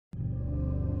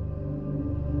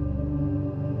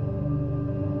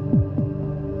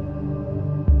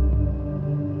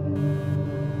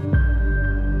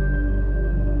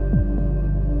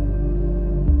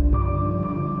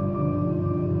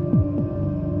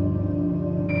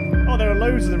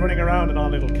loads of them running around in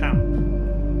our little camp.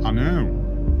 I know.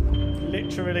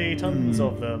 Literally tons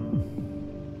of them.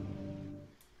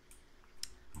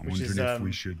 I'm wondering if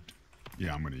we should...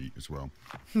 Yeah, I'm going to eat as well.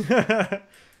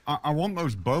 I want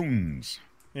those bones.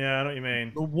 Yeah, I know what you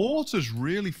mean. The water's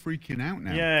really freaking out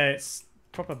now. Yeah, it's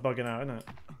proper bugging out, isn't it?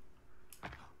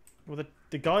 Well,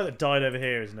 the guy that died over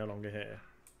here is no longer here.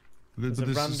 There's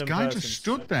this guy just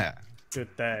stood there. Stood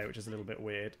there, which is a little bit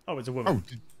weird. Oh, it's a woman.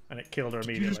 Oh, and it killed her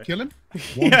immediately. Did you just kill him?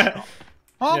 Yeah.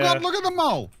 Oh, yeah. God, look at the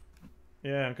mole.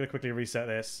 Yeah, I'm going to quickly reset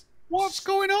this. What's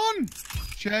going on?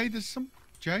 Jay, there's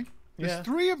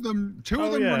 3 of them. 2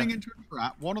 of them running into a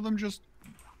trap. One of them just...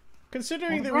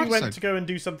 Considering that we went to go and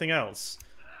do something else,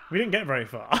 we didn't get very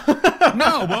far.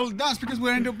 No, well, that's because we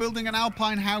end up building an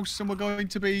alpine house and we're going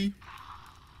to be...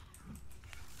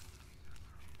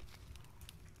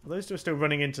 Well, those two are still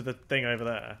running into the thing over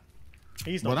there.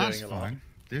 He's not doing a lot. Fine.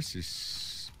 This is...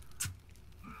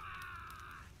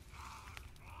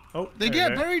 Oh, they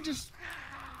get very just...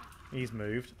 He's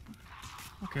moved.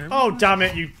 Okay. Oh, damn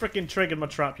it, you freaking triggered my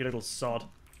trap, you little sod.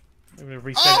 I'm going to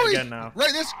reset it again now.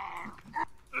 Right, this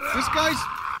guy's...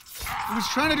 He was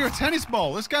trying to do a tennis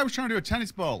ball. This guy was trying to do a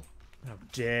tennis ball. How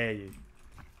dare you.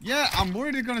 Yeah, I'm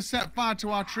worried they're going to set fire to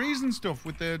our trees and stuff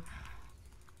with the...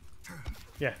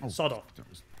 Yeah, sod off.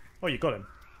 Oh, you got him.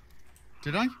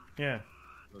 Did I? Yeah.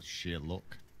 That's sheer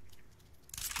luck.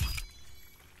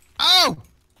 Oh!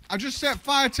 I just set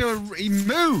fire to a... He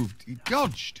moved. He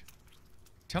dodged.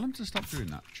 Tell him to stop doing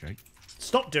that, Chay.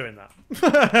 Stop doing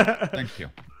that. Thank you.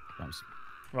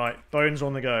 Right, bones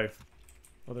on the go.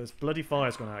 Oh, there's bloody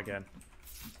fires going out again.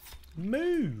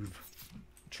 Move!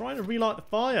 I'm trying to relight the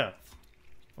fire.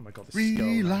 Oh my god, this is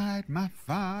relight my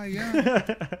fire.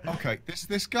 Okay,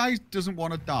 this guy doesn't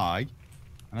want to die,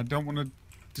 and I don't want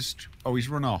to oh, he's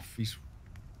run off. He's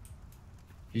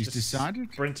just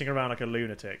decided. Sprinting around like a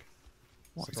lunatic.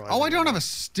 Oh, I don't have a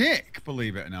stick,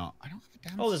 believe it or not. I don't have a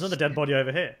damn Oh, there's another dead body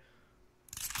over here.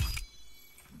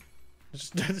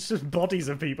 There's just bodies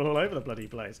of people all over the bloody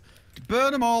place.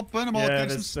 Burn them all, burn them all. Yeah,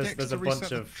 Get some sticks there's to a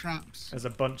bunch of traps. There's a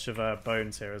bunch of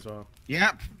bones here as well.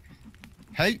 Yep.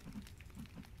 Hey,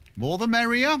 more the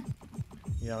merrier.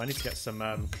 Yeah, I need to get some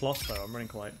cloth though. I'm running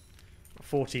quite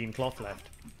 14 cloth left.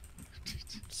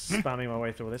 Spamming my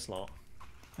way through all this lot.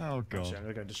 Oh god. Actually, I'm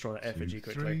gonna go destroy that effigy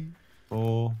quickly. 3,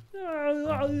 4.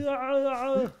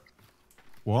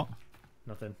 What?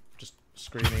 Nothing. Just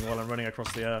screaming while I'm running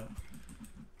across the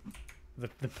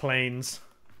plains.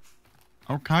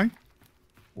 Okay.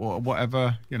 Well,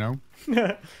 whatever, you know.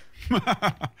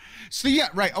 So yeah,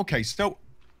 right. Okay. So,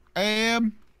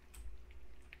 is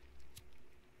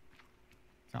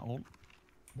that all?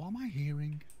 What am I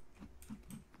hearing?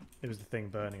 It was the thing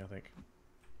burning, I think.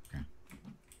 Okay.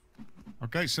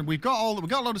 Okay. So we got a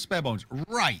load of spare bones.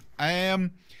 Right.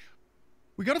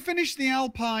 We got to finish the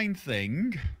alpine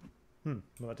thing.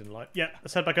 Well, I didn't like. Yeah,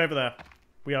 let's head back over there.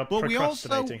 We are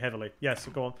procrastinating heavily. Yes,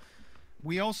 go on.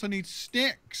 We also need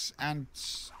sticks and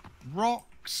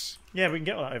rocks. Yeah, we can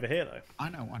get all that over here, though. I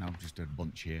know. Just a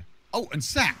bunch here. Oh, and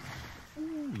sap.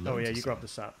 Ooh, oh, yeah, you grab the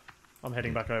sap. I'm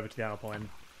heading back over to the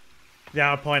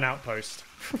Alpine outpost.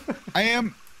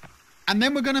 And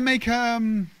then we're going to make,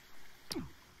 You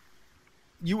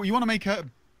want to make a...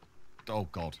 Oh,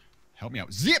 God. Help me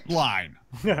out. Zip line!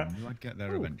 I'd get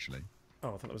there eventually. Oh,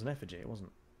 I thought that was an effigy. It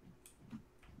wasn't.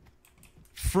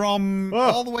 From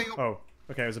all the way up... Oh,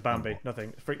 okay, it was a Bambi. Nothing.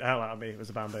 It freaked the hell out of me. It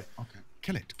was a Bambi. Okay.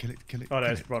 Kill it. Oh, no,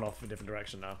 it's run off in a different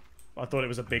direction now. I thought it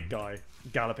was a big guy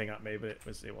galloping at me, but it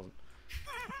wasn't.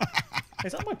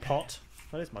 Is that my pot?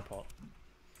 That is my pot.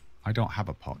 I don't have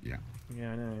a pot yet.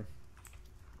 Yeah, I know.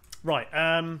 Right,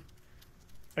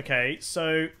 okay,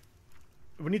 so...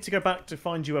 We need to go back to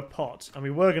find you a pot, and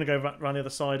we were going to go around the other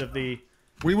side of the...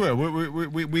 We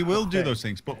will do those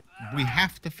things, but we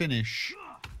have to finish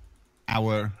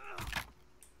our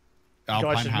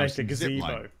alpine guys should house make a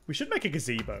gazebo. We should make a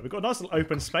gazebo. We've got a nice little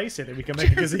open space here that we can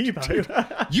make a gazebo.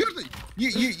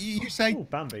 you say, ooh,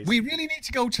 Bambies. We really need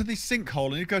to go to this sinkhole,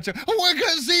 and you go to, oh, a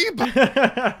gazebo!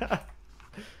 Hang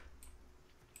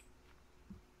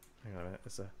on a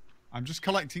minute. I'm just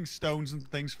collecting stones and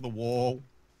things for the wall,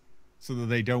 so that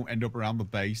they don't end up around the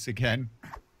base again.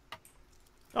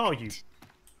 Oh, you...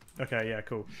 Okay, yeah,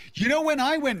 cool. You know, when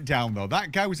I went down, though,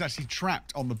 that guy was actually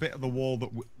trapped on the bit of the wall that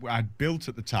I'd built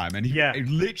at the time, and he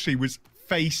literally was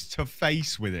face to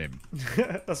face with him.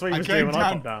 That's what he was doing when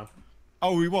I popped down.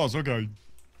 Oh, he was? Okay.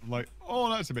 I'm like, oh,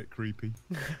 that's a bit creepy.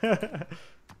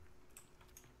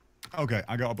 Okay,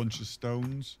 I got a bunch of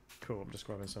stones. Cool, I'm just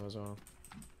grabbing some as well.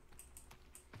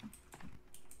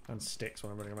 And sticks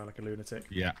when I'm running around like a lunatic.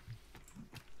 Yeah.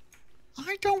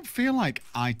 I don't feel like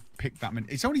I picked that many.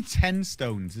 It's only 10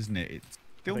 stones, isn't it? It's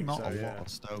still not so, a yeah. lot of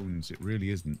stones. It really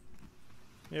isn't.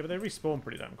 Yeah, but they respawn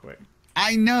pretty damn quick.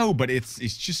 I know, but it's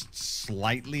just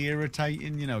slightly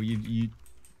irritating. You know, you.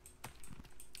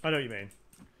 I know what you mean.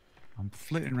 I'm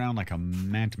flitting around like a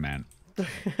madman.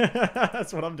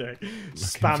 That's what I'm doing.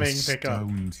 Spamming pickup.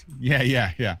 Stones.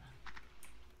 Yeah.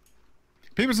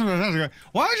 People sometimes go,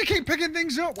 why would you keep picking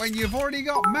things up when you've already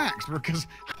got max? Because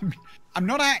I'm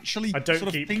not actually. I don't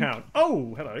keep count.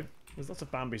 Oh, hello. There's lots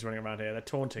of Bambis running around here. They're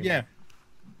taunting. Yeah.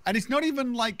 And it's not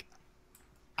even like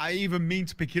I even mean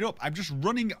to pick it up. I'm just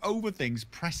running over things,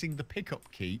 pressing the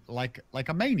pickup key like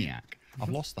a maniac. I've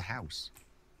lost the house.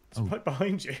 It's right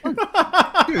behind you.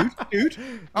 Dude.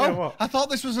 Oh, Yeah, what? I thought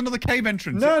this was another cave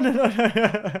entrance. No.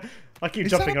 I keep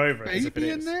jumping over it as if it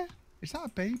is. Is that a baby in there? Is that a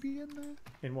baby in there?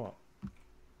 In what?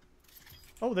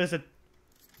 Oh, there's a...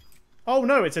 Oh,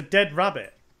 no, it's a dead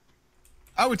rabbit.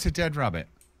 Oh, it's a dead rabbit.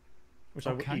 Which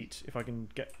I will eat if I can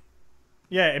get...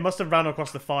 Yeah, it must have ran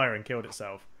across the fire and killed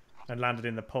itself. And landed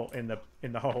in the pot in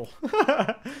the hole.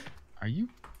 Are you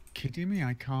kidding me?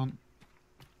 I can't...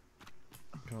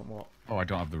 Can't what? Oh, I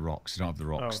don't have the rocks. I don't have the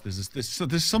rocks. Oh.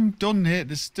 There's some done here.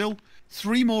 There's still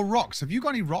 3 more rocks. Have you got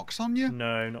any rocks on you?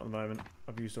 No, not at the moment.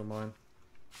 I've used all mine.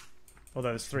 Although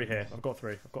there's 3 here. I've got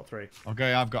 3.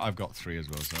 Okay, I've got 3 as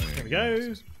well. So There we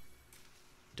go.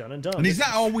 Done and done. And is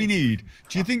that all we need?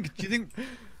 Do you think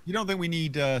you don't think we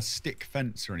need a stick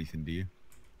fence or anything, do you?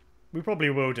 We probably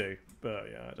will do, but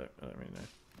yeah, I don't really know.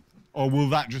 Or will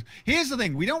that just... Here's the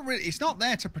thing. We don't really... It's not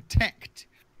there to protect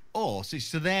us. It's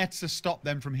there to stop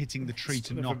them from hitting the tree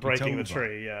to knock it over. Breaking the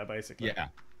tree, yeah, basically. Yeah.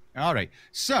 All right.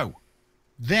 So,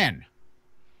 then...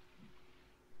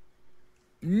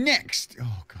 Next...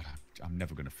 Oh, God. I'm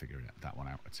never going to figure that one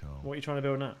out at all. What are you trying to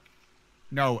build now?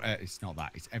 No, it's not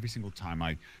that. It's every single time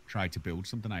I try to build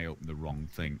something, I open the wrong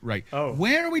thing. Right. Oh.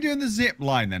 Where are we doing the zip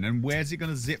line then? And where's it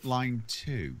going to zip line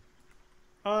to?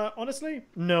 Honestly,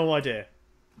 no idea.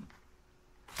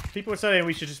 People are saying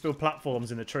we should just build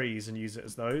platforms in the trees and use it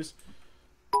as those.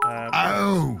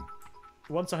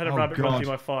 Once I had a rabbit run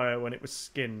through my fire when it was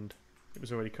skinned. It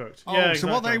was already cooked. Oh, yeah, so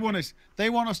what they want is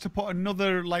they want us to put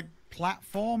another like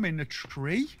platform in a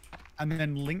tree and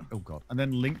then link. Oh God, and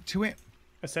then link to it.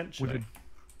 Essentially.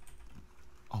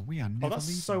 Oh, we are never. Oh, that's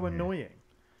leaving so here. annoying.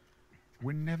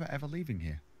 We're never ever leaving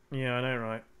here. Yeah, I know,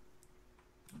 right?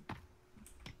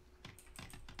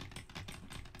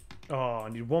 Oh, I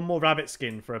need one more rabbit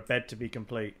skin for a bed to be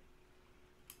complete.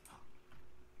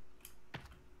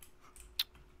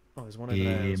 Oh, there's one over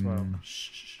there as well.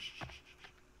 Shh.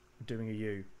 I'm doing a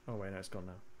U. Oh wait, no, it's gone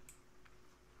now.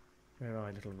 Where are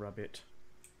you, little rabbit?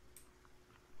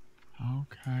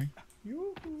 Okay.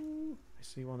 Yoo-hoo. I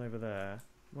see one over there.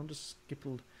 One just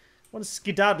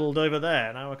skedaddled over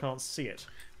there. Now I can't see it.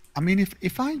 I mean,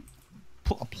 if I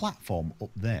put a platform up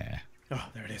there. Oh,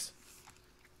 there it is.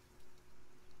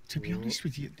 To be honest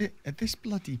with you, at this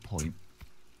bloody point.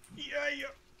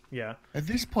 Yeah. At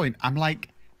this point, I'm like,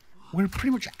 we're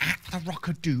pretty much at the Rock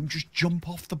of Doom. Just jump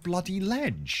off the bloody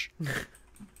ledge.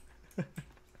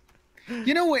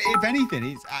 You know what? If anything,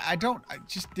 it's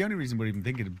just the only reason we're even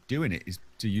thinking of doing it is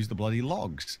to use the bloody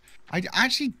logs. I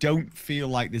actually don't feel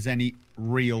like there's any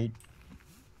real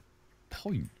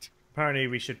point. Apparently,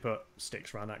 we should put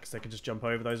sticks around that because they can just jump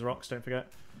over those rocks. Don't forget.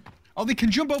 Oh, they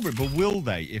can jump over it, but will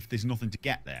they if there's nothing to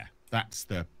get there? That's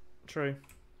the True.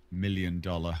 $1 million.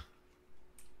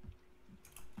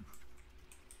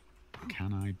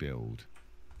 Can I build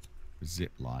a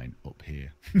zip line up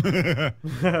here?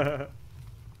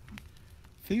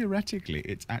 Theoretically,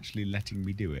 it's actually letting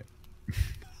me do it.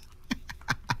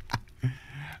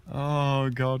 Oh,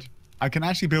 God. I can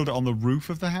actually build it on the roof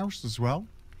of the house as well.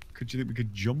 Could you think we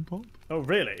could jump up? Oh,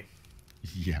 really?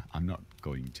 Yeah, I'm not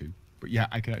going to. But yeah,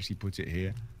 I can actually put it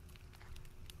here.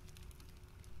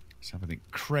 Let's have a think.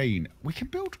 Crane. We can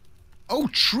build... Oh,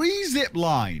 tree zip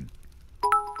line!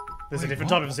 There's a different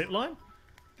type of zip line?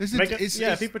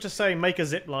 It's, people just saying make a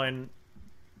zip line,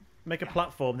 make a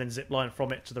platform, then zip line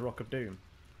from it to the Rock of Doom.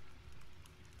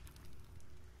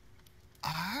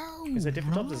 Oh, is there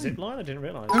different types of zip line? I didn't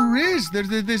realise. There is.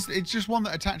 There's, it's just one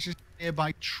that attaches to a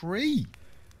nearby tree.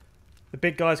 The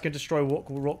big guys can destroy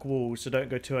rock walls, so don't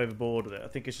go too overboard with it. I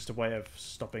think it's just a way of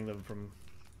stopping them from,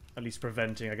 at least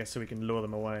preventing, I guess, so we can lure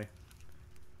them away.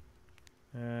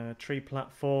 Tree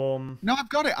platform. No, I've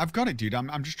got it, dude.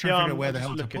 I'm just trying to figure out where the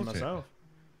hell to put myself. it.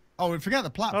 Oh, forget the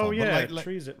platform. Oh yeah, but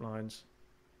tree zip lines.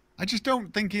 I just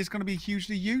don't think it's going to be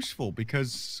hugely useful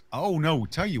because... Oh, no.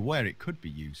 Tell you where it could be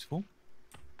useful.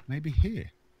 Maybe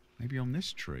here. Maybe on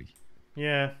this tree.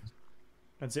 Yeah.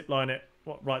 And zip line it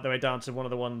right the way down to one of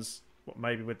the ones... What,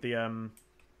 maybe with the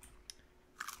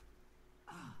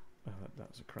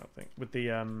That's a crap thing. With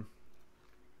the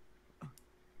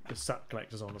sap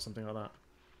collectors on or something like that.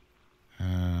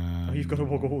 Oh, you've got to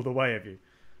walk all the way, have you?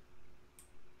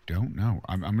 Don't know.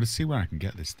 I'm going to see where I can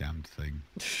get this damned thing.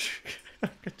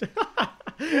 I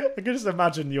can just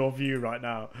imagine your view right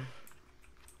now.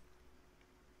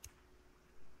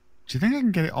 Do you think I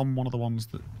can get it on one of the ones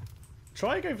that...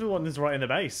 Try and go for the one that's right in the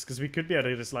base, because we could be able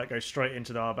to just like go straight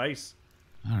into our base.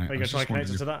 All right, Are you going to try and connect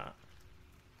it to that?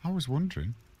 I was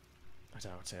wondering. I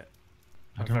doubt it.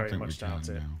 I don't very think much we doubt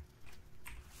can it. now.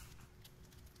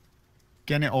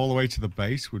 Getting it all the way to the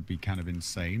base would be kind of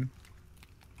insane.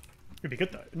 It'd be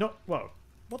good though. Not well.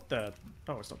 What the?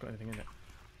 Oh, it's not got anything in it.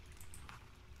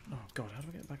 Oh god, how do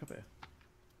I get back up here?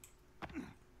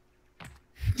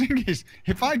 The thing is,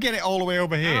 if I get it all the way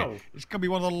over here, Ow. it's gonna be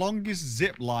one of the longest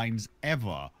zip lines ever.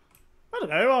 I don't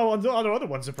know. Our other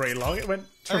ones are pretty long. It went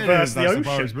It traverse is, the I ocean.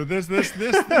 suppose, but this,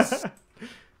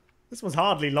 This one's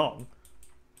hardly long.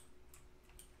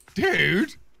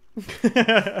 dude.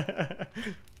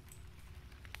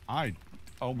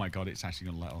 Oh my god, it's actually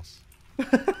gonna let us. I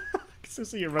can still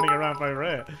see you running around over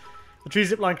here. The tree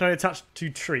zip line can only attach to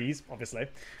trees, obviously,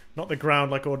 not the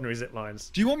ground like ordinary zip lines.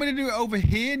 Do you want me to do it over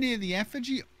here near the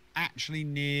effigy? Actually,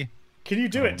 near. Can you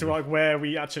do it to like where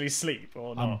we actually sleep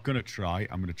or not? I'm gonna try,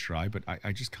 but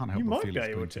I just can't help You but might feel be it's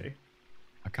able going to.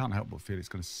 I can't help but feel it's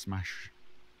gonna smash.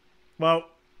 Well,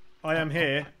 I am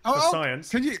here for science.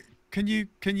 Can you?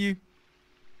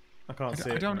 I can't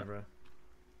see I it. don't- Whenever.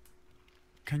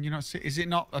 Can you not see? Is it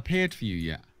not appeared for you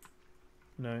yet?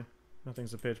 No,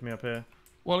 nothing's appeared to me up here.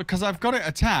 Well, because I've got it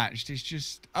attached. It's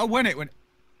just. Oh, when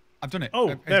I've done it. Oh,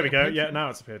 Has there it we go. appeared? Yeah, now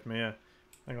it's appeared to me. Yeah.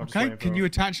 Hang on, just Okay. waiting Can for- you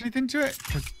attach anything to it?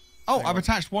 Oh, Hang I've on.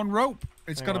 attached one rope.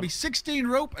 It's Hang got to on. be 16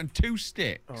 rope and 2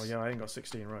 sticks. Oh yeah, I ain't got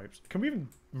 16 ropes. Can we even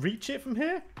reach it from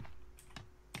here?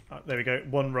 Oh, there we go.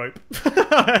 One rope.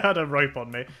 I had a rope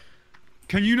on me.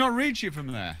 Can you not reach it from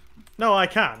there? No, I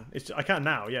can. I can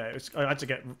now. Yeah, I had to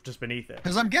get just beneath it.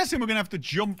 Because I'm guessing we're gonna have to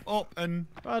jump up and.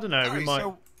 I don't know. Alright, we might.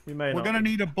 so We may. We're not. gonna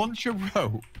need a bunch of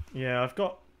rope. Yeah, I've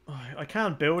got. I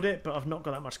can build it, but I've not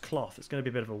got that much cloth. It's going to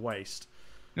be a bit of a waste.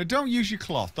 Now, don't use your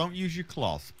cloth. Don't use your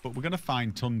cloth. But we're gonna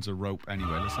find tons of rope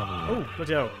anyway. Let's have a look. Oh,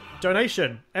 bloody hell.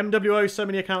 Donation. MWO, so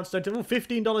many accounts donated. Oh,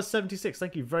 $15.76.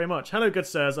 Thank you very much. Hello, good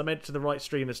sirs. I made it to the right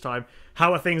stream this time.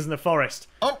 How are things in the forest?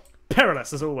 Oh,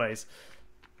 Perilous, as always.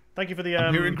 Thank you for the...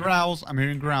 I'm hearing growls. I'm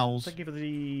hearing growls. Thank you for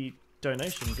the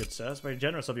donation, good sir. It's very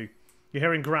generous of you. You're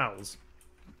hearing growls.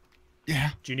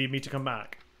 Yeah. Do you need me to come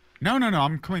back? No.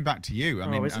 I'm coming back to you. I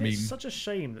mean, It's such a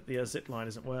shame that the zip line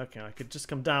isn't working. I could just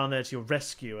come down there to your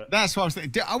rescue. That's what I was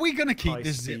thinking. Are we gonna keep High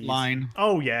this zip speed. line?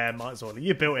 Oh yeah, might as well.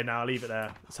 You built it now. Leave it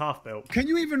there. It's half built. Can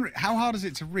you even? How hard is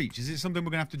it to reach? Is it something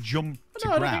we're gonna have to jump to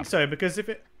No, I grab? don't think so. Because if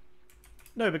it...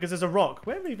 No, because there's a rock.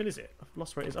 Where even is it? I've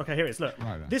lost where it is. Okay, here it is. Look.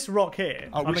 Right there. This rock here.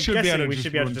 Oh, I'm we should be able guessing to we just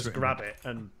should be able to run to just it. grab it.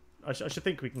 And I should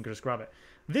think we can just grab it.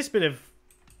 This bit of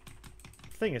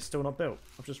thing is still not built.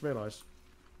 I've just realised.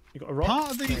 You got a rock?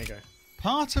 Part of the- There you go.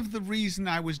 Part of the reason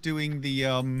I was doing the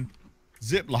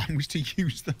zip line was to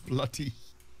use the bloody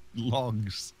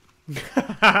logs.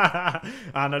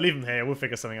 No, leave them here. We'll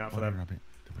figure something out for Bunny them. rabbit.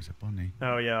 There was a bunny.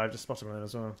 Oh yeah, I've just spotted one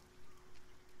as well.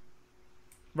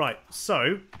 Right,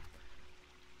 so...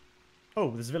 Oh,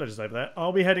 there's villagers over there.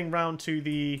 Are we heading round to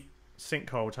the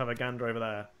sinkhole to have a gander over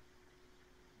there?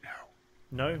 No.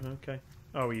 No? Okay.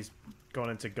 Oh, he's gone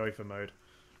into gopher mode.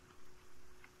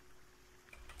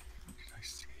 Did I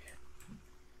see it?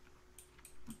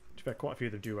 To be fair, quite a few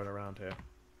of them do run around here.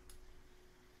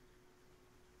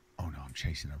 Oh no, I'm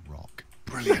chasing a rock.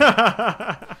 Brilliant.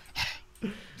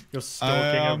 You're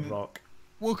stalking a rock.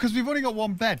 Well, because we've only got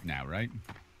one bed now, right?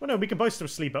 Well, no, we can both still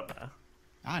sleep up there.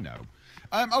 I know.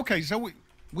 Okay, so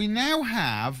we now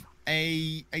have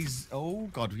oh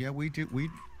god, yeah, we do.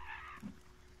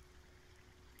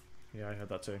 Yeah, I heard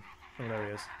that too. Oh, there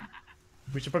he is.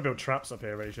 We should probably build traps up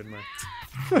here, really, shouldn't we?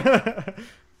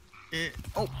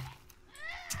 Oh.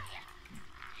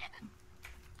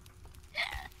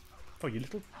 Oh, you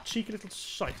little cheeky little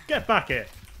shite. Get back here.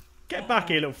 Get back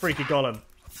here, little freaky golem.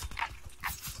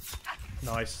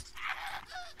 Nice.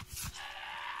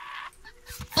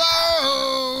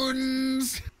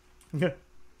 Bones! Get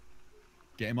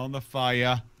him on the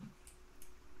fire.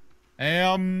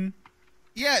 Yeah,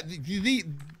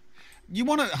 you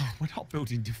want to... Oh, we're not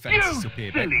building defenses up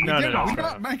here, baby. No, We're fair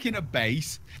not making a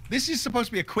base. This is supposed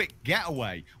to be a quick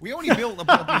getaway. We only built the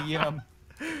bloody...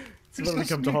 It's when we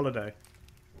come to holiday.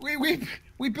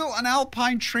 We built an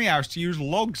alpine treehouse to use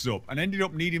logs up and ended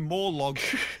up needing more logs.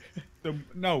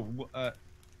 No,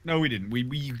 we didn't.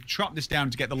 We chopped this down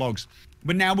to get the logs.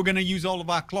 But now we're going to use all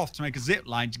of our cloth to make a zip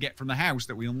line to get from the house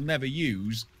that we'll never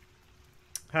use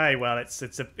Hey, well, it's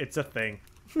a thing.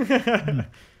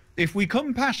 If we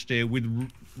come past here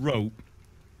with rope,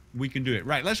 we can do it.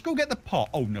 Right, let's go get the pot.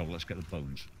 Oh no, let's get the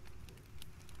bones.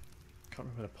 Can't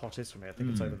remember where the pot is for me. I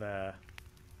think it's over there.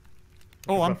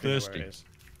 Oh, I'm Roughly know where thirsty. it is.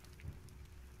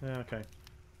 Yeah, okay.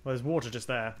 Well, there's water just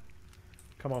there.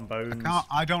 Come on, bones.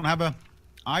 I don't have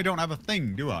a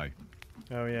thing, do I?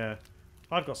 Oh yeah,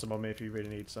 I've got some on me if you really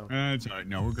need some. It's alright.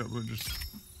 No, we're just.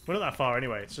 We're not that far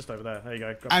anyway. It's just over there. There you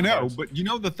go. Grab I some know, bones. but you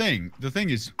know the thing. The thing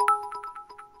is,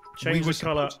 Change were the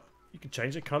colour. supposed- You can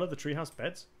change the colour of the treehouse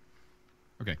beds.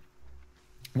 okay.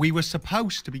 We were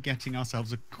supposed to be getting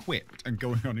ourselves equipped and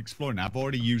going on exploring. I've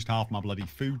already used half my bloody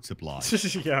food supply,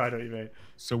 Yeah, I know what you mean.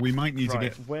 so we might need to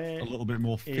Right, get where a little bit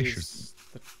more fish.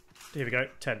 Here we go.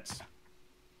 Tents.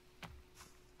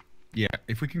 Yeah,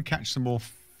 if we can catch some more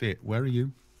fit. Where are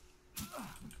you?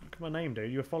 Look at my name, dude.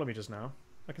 You were following me just now.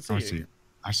 I can see I you. see it.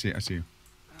 I see it. I see you.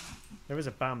 There is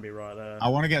a Bambi right there. I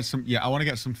want to get some. Yeah, I want to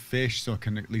get some fish so I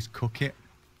can at least cook it.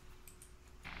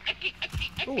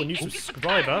 Oh, a new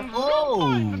subscriber.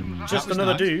 Oh, Just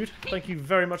another dude. Thank you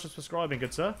very much for subscribing,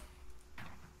 good sir.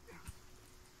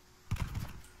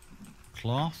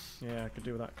 Cloth. Yeah, I could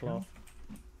do with that cloth.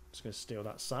 Just gonna steal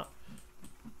that sap.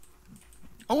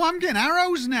 Oh, I'm getting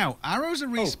arrows now. Arrows are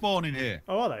respawning here.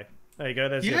 Oh, are they? There you go.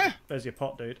 There's your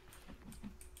pot, dude.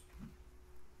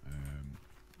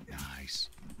 Nice.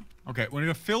 Okay, we're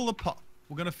gonna fill the pot.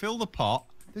 We're gonna fill the pot.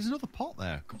 There's another pot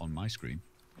there on my screen.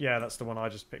 Yeah, that's the one I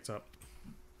just picked up.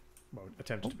 Well,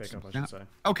 attempted to pick up, I should say.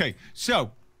 Okay,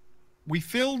 so we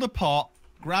fill the pot,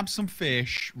 grab some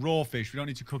fish, raw fish. We don't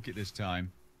need to cook it this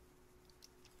time.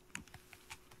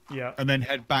 Yeah. And then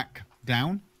head back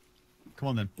down. Come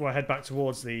on then. Well, head back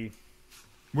towards the.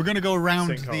 We're gonna go around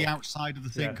Sinkhole. the outside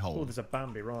of the Yeah. sinkhole. Oh, there's a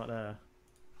Bambi right there.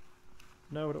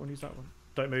 No, I don't want to use that one.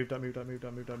 Don't move, don't move, don't move,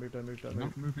 don't move, don't move, don't move, don't I'm move.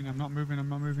 not moving. I'm not moving. I'm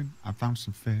not moving. I found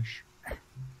some fish.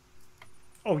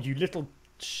 Oh, you little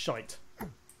shite.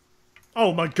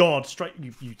 Oh my god, straight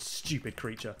you stupid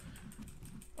creature.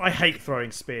 I hate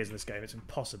throwing spears in this game, it's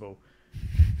impossible.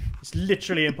 It's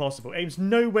literally impossible. Aims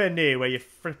nowhere near where your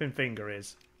flipping finger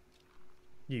is.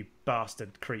 You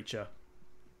bastard creature.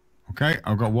 Okay,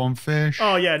 I've got one fish.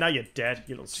 Oh yeah, now you're dead,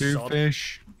 you little Two sod.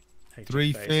 fish. Hate Three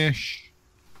your face. fish.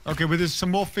 Okay, well, there's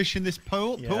some more fish in this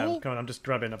pool. Yeah, come on, I've just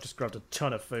grabbed a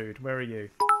ton of food. Where are you?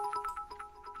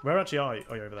 Where actually are you?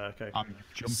 Oh, you're over there, okay. I'm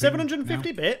jumping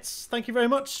 750 now. bits. Thank you very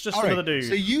much. Just All right, another dude.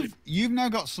 so you've now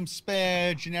got some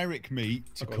spare generic meat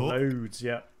to I've got cook, loads,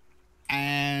 yeah.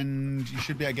 and you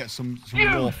should be able to get some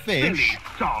raw fish.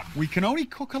 We can only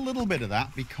cook a little bit of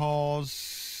that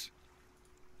because,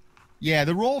 yeah,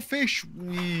 the raw fish.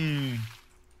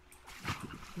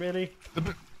 Really?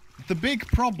 The big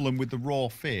problem with the raw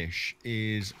fish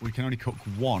is we can only cook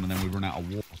one, and then we run out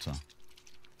of water.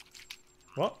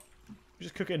 What? You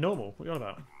just cook it normal. What are you on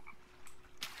about?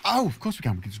 Oh, of course we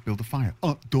can. We can just build a fire.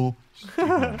 Door.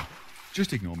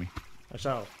 Just ignore me. I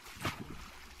shall.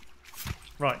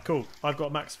 Right, cool. I've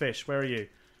got max fish. Where are you?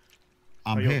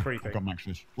 I'm you're here. creeping. I've got max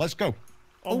fish. Let's go.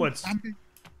 Onwards. Oh, Bambi.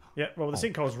 Yeah, well, the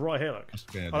sinkhole's right here, look.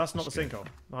 scared. Oh, that's not I'm the scared. sinkhole.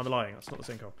 No, I'm lying. That's not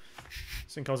the sinkhole.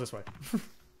 Sinkhole's this way.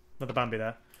 Another Bambi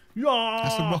there. Yeah!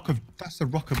 That's the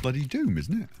rock of bloody doom,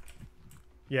 isn't it?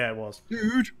 Yeah, it was.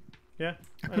 Dude, Yeah.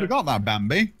 I could have got that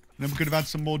Bambi. And then we could have had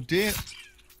some more deer.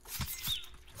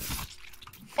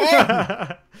 Oh!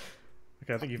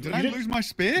 Okay, I think you've... Did I lose my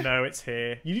spear? No, it's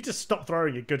here. You need to stop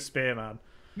throwing your good spear, man.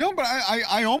 No, but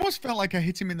I almost felt like I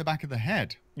hit him in the back of the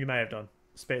head. You may have done.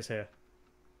 Spear's here.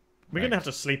 We're going to have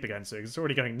to sleep again soon, 'cause it's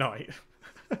already going night.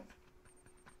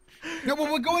 No,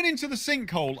 well, we're going into the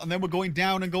sinkhole, and then we're going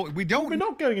down and go. We don't. We're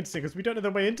not going into sinkholes. We don't know the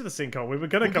way into the sinkhole. We were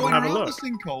going to We're come going and have a around look. the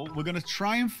sinkhole. We're going to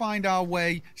try and find our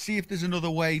way, see if there's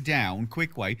another way down,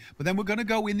 quick way. But then we're going to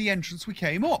go in the entrance we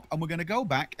came up, and we're going to go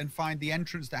back and find the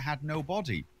entrance that had no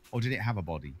body. Or did it have a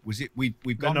body? Was it? We've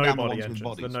The gone down the nobody ones with entrance.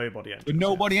 bodies. The nobody entrance. The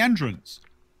nobody entrance.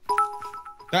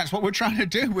 That's what we're trying to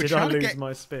do. We're Did I trying to lose get.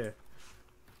 my spear?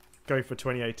 Go for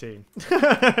 2018.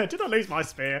 Did I lose my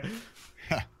spear?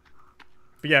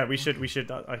 But yeah, we should.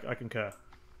 I concur.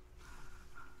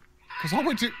 Because all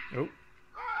we're doing. Oh.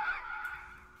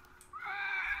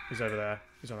 He's over there.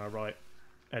 He's on our right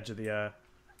edge of the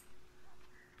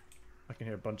I can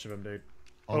hear a bunch of them, dude.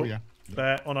 Oh yeah.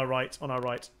 There, on our right, on our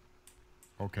right.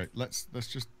 Okay, let's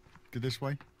just go this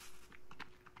way.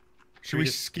 Should we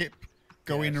just- skip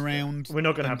going Yeah, around? We're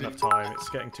not going to and have enough time. It's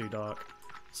getting too dark.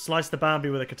 Slice the Bambi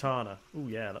with a katana. Ooh,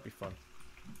 yeah, that'd be fun.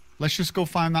 Let's just go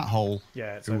find that hole.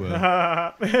 Yeah, it's Ooh,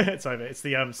 over. It's over. It's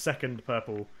the second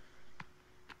purple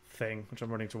thing, which I'm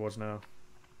running towards now.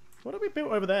 What have we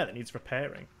built over there that needs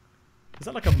repairing? Is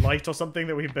that like a light or something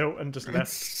that we built and just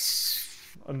left?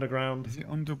 Underground. Is it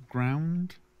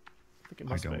underground? I think it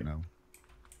must be. I don't know.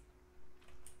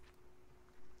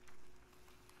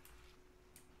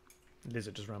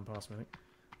 Lizard just ran past me, I think.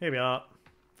 Here we are.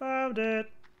 Found it.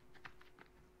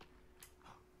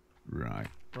 Right.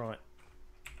 Right.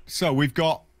 So we've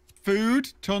got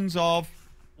food, tons of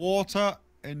water,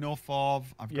 enough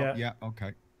of. I've got. Yeah.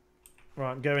 Okay.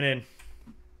 Right. I'm going in.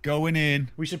 Going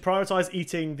in. We should prioritize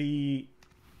eating the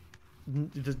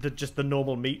just the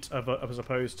normal meat as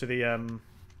opposed to the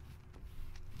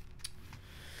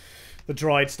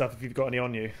dried stuff if you've got any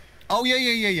on you. Oh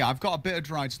yeah. I've got a bit of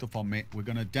dried stuff on me. We're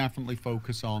gonna definitely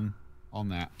focus on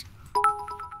that.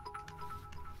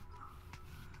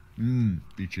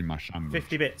 Eating my sandwich.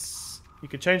 50 bits. You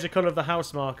can change the colour of the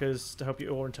house markers to help you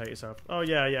orientate yourself. Oh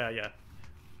yeah.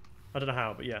 I don't know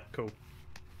how, but yeah, cool.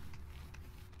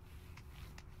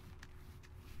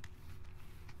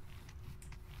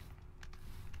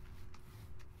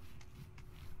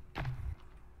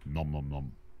 Nom nom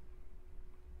nom.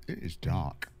 It is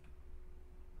dark.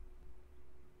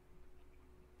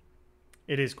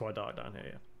 It is quite dark down here,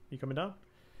 yeah. You coming down?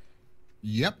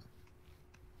 Yep.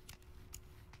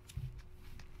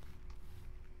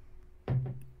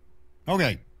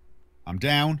 Okay. I'm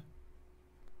down.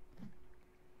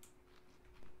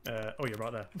 Oh, you're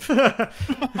right there.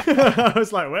 I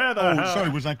was like, where the hell? Sorry,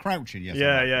 was I crouching? Yes.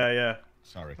 Yeah.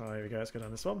 Sorry. Oh, here we go. Let's go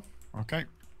down this one. Okay.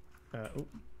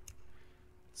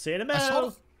 See you in a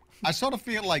minute. I sort of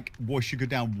feel like we should go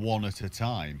down one at a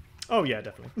time. Oh, yeah,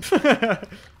 definitely.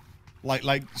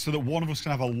 like, so that one of us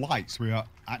can have a light, so we are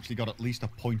actually got at least a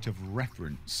point of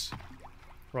reference.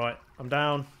 Right, I'm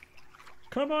down.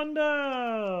 Come on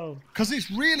down. Because it's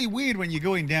really weird when you're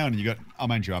going down and you got. Oh,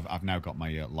 mind you, I've now got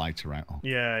my lighter out. Oh,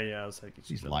 yeah. I was thinking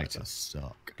these lighters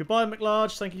suck. Goodbye,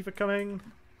 McLarge. Thank you for coming.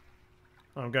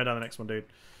 Oh, I'm going down the next one, dude.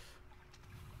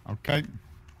 Okay.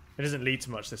 It doesn't lead to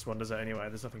much, this one, does it, anyway?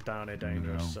 There's nothing down here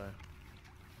dangerous, so...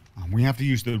 And we have to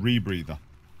use the rebreather.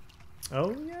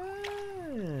 Oh, yeah.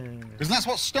 Because that's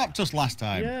what stopped us last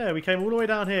time. Yeah, we came all the way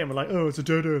down here and we're like, oh, it's a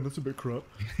dead end. That's a bit crap.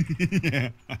 Yeah.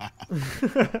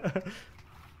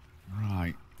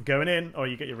 Right. Going in. Oh,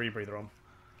 you get your rebreather on.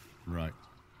 Right.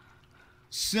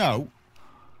 So...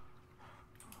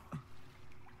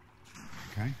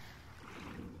 Okay.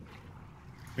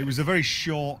 It was a very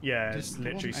short... Yeah, it's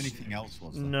literally... anything else,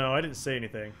 was there? No, I didn't see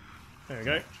anything. There we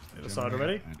go. The other side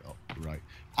already. Right.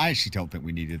 I actually don't think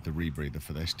we needed the rebreather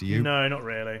for this, do you? No, not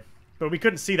really. But we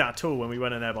couldn't see that at all when we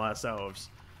went in there by ourselves.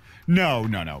 No.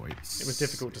 It was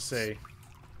difficult to see.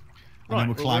 And then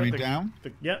we're climbing down?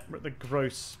 We're at the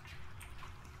gross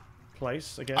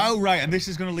place again. Oh, right. And this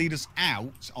is going to lead us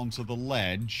out onto the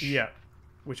ledge. Yeah.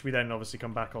 Which we then obviously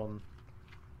come back on.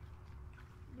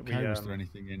 Okay, was there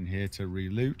anything in here to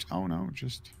re-loot? Oh, no,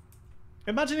 just...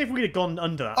 Imagine if we had gone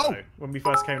under that, though, when we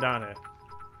first came down here.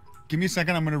 Give me a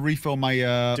second, I'm going to refill my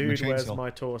Dude, my where's my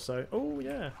torso? Oh,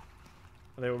 yeah.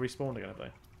 Are they all respawned again, have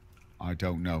they? I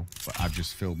don't know, but I've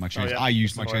just filled my chainsaw. Yeah. I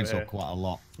use my chainsaw quite a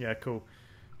lot. Yeah, cool.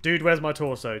 Dude, where's my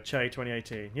torso? Chay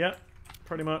 2018. Yeah,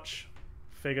 pretty much.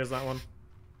 Figures that one.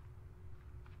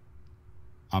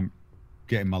 I'm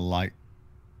getting my light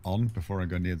on before I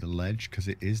go near the ledge, because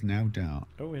it is now dark.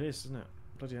 Oh, it is, isn't it?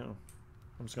 Bloody hell.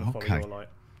 I'm just going to follow your light.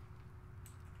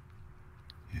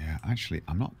 Yeah, actually,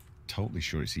 I'm not totally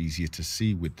sure it's easier to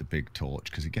see with the big torch,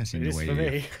 because it gets in your way. For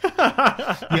me.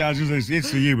 Yeah, I was just saying,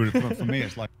 it's for you, but for me,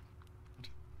 it's like...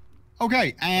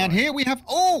 Okay, and here we have...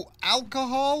 Oh,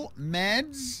 alcohol,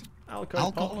 meds.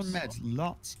 Alcohol and meds.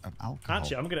 Lots of alcohol.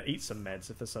 Actually, I'm going to eat some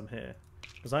meds if there's some here.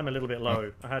 Because I'm a little bit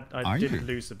low. I did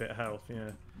lose a bit of health,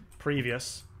 yeah.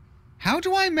 Previous. How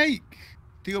do I make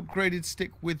the upgraded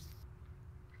stick with...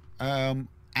 add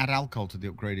alcohol to the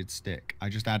upgraded stick? I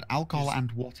just add alcohol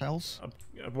and what else?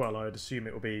 Well, I'd assume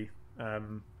it will be...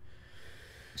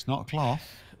 it's not a cloth.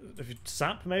 If you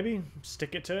sap, maybe?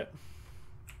 Stick it to it.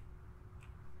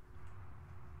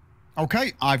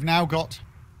 Okay, I've now got...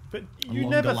 But you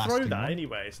never throw that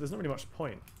anyway, so there's not really much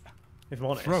point, if I'm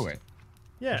honest. Throw it?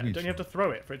 Yeah, don't you have to throw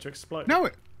it for it to explode?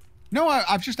 No,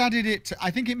 I've just added it.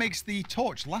 I think it makes the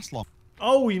torch last long.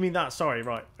 Oh, you mean that? Sorry,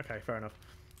 right. Okay, fair enough.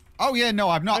 Oh, yeah, no,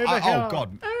 I've not. Oh,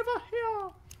 God. Over here.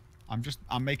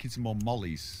 I'm making some more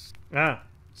mollies. Ah.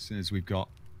 As soon as we've got...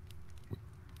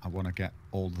 I want to get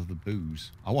all of the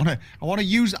booze. I want to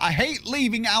use... I hate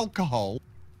leaving alcohol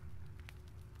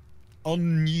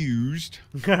unused.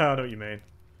 I know what you mean.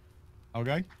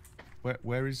 Okay.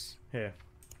 Where is... Here.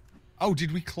 Oh,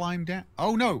 did we climb down?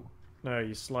 Oh, no. No,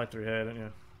 you slide through here, don't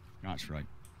you? That's right.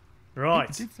 Right.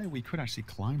 I did say we could actually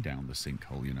climb down the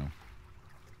sinkhole, you know.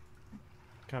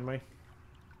 Can we?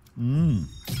 Hmm.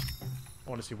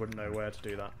 Honestly, wouldn't know where to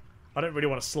do that. I don't really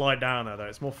want to slide down there, though.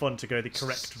 It's more fun to go the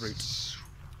correct route.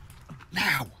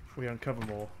 Now We uncover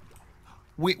more.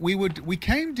 We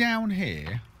came down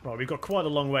here. Right, we've got quite a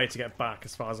long way to get back,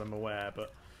 as far as I'm aware,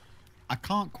 but I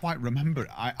can't quite remember.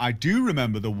 I do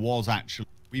remember there was actually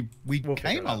we'll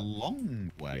came a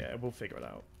long way. Yeah, we'll figure it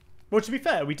out. Well, to be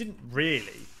fair, we didn't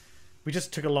really. We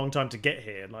just took a long time to get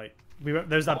here. Like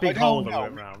there's that big hole that we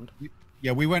went round.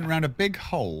 Yeah, we went around a big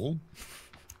hole,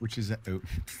 which is oh,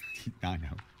 I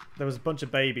know. There was a bunch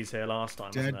of babies here last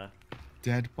time, wasn't there?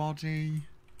 Dead body.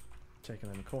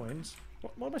 Taking them coins.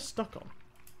 What am I stuck on?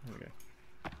 There we go.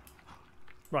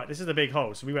 Right, this is the big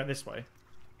hole, so we went this way.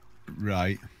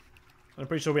 Right. I'm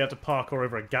pretty sure we had to parkour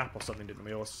over a gap or something, didn't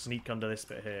we? Or sneak under this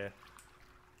bit here.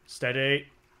 Steady.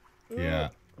 Yeah.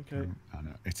 Okay. I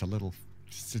know. It's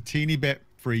a teeny bit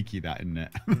freaky, that, isn't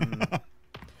it?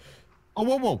 Oh,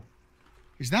 whoa.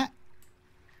 Is that?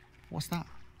 What's that?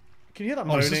 Can you hear that Oh,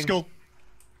 moaning? it's a skull.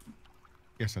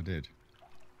 Yes, I did.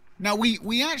 Now,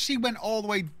 we actually went all the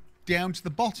way down to the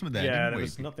bottom of there, didn't we? Yeah, there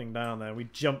was nothing down there. We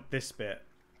jumped this bit.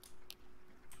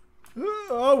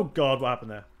 Oh, God, what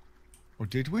happened there? Or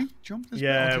did we jump this?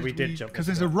 Yeah, we did jump. Because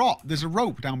there's a rock. There's a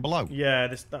rope down below. Yeah,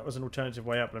 that was an alternative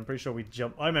way up, and I'm pretty sure we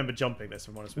jumped. I remember jumping this.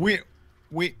 From honest.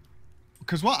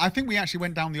 Because I think we actually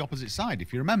went down the opposite side.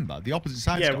 If you remember, the opposite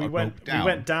side. Yeah, we went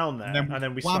down there, and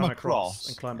then we swam across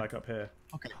and climbed back up here.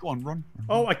 Okay, go on, run.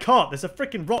 Oh, I can't. There's a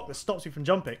freaking rock that stops me from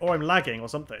jumping, or I'm lagging, or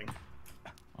something.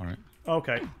 All right.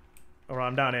 Okay. All right,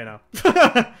 I'm down here now.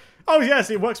 Oh yes,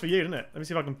 it works for you, doesn't it? Let me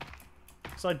see if I can.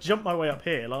 So I jumped my way up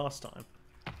here last time.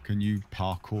 Can you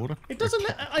parkour? It doesn't.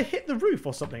 I hit the roof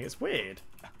or something. It's weird.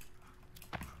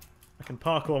 I can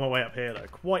parkour my way up here though,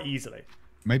 quite easily.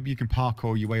 Maybe you can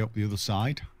parkour your way up the other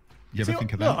side. You ever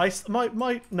think of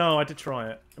that? No, I did try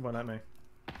it. It won't let me.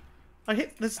 I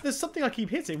hit. There's something I keep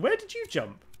hitting. Where did you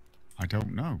jump? I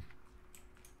don't know.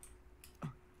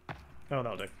 Oh,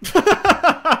 that'll do.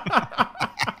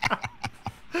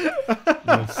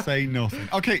 We'll say nothing.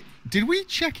 Okay, did we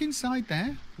check inside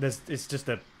there? It's just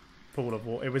a pool of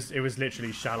water. It was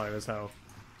literally shallow as hell.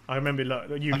 I remember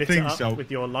you lit it think up so.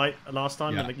 with your light last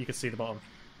time, Yeah. and you could see the bottom.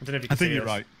 I don't know if you can I think see you're this.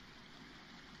 right.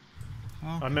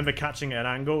 I remember catching it at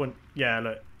an angle, and yeah,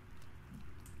 look,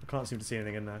 I can't seem to see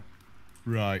anything in there.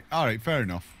 Right. All right. Fair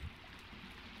enough.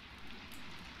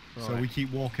 Right. So we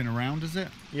keep walking around, is it?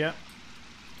 Yeah.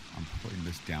 I'm putting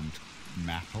this damned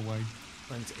map away.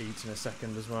 I need to eat in a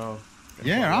second as well.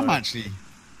 Yeah, I'm actually.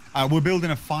 We're building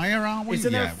a fire, aren't we?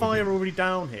 Isn't there a fire already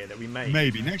down here that we made?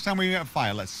 Maybe. Next time we get a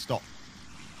fire, let's stop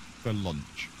for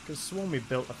lunch. Because sworn we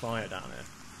built a fire down here.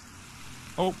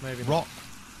 Oh, maybe rock.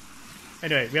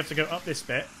 Anyway, we have to go up this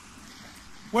bit.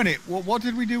 What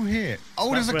did we do here?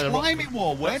 Oh, That's there's a where climbing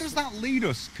wall. Where does that lead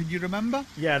us? Can you remember?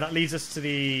 Yeah, that leads us to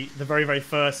the very, very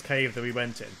first cave that we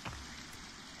went in.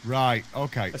 Right,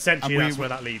 okay. Essentially, that's where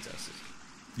that leads us.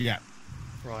 Yeah.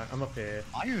 Right, I'm up here.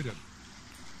 I heard it.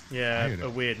 Yeah, a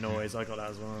weird noise. I got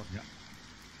that as well. Yeah.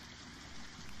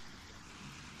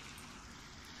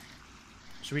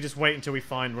 Should we just wait until we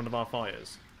find one of our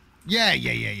fires? Yeah.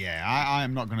 I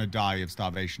am not going to die of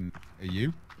starvation. Are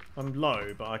you? I'm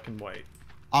low, but I can wait.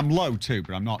 I'm low too,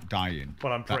 but I'm not dying.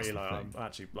 Well, I'm pretty low. I'm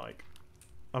actually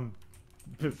I'm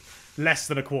less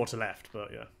than a quarter left,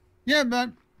 but yeah. Yeah,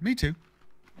 man. Me too.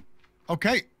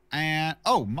 Okay, and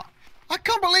I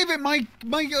can't believe it. My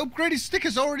upgraded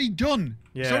sticker's already done.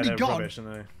 Yeah, it's already they're gone. rubbish,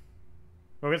 aren't they?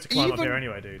 Well, we have to climb up here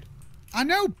anyway, dude. I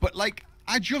know, but like,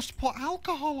 I just put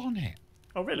alcohol on it.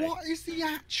 Oh, really? What is the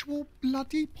actual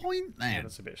bloody point then? Yeah,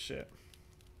 that's a bit shit.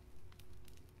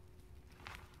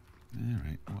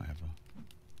 Alright, whatever.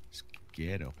 Let's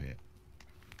get up here.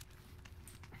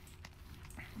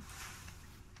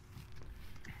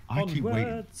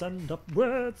 Onwards and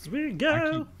upwards we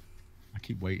go. I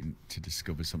keep waiting to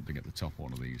discover something at the top of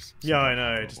one of these. Yeah, I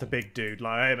know. Just a big dude.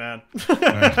 Like, hey, man. Shall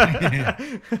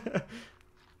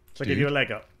I give you a leg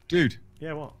up? Dude.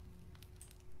 Yeah, what?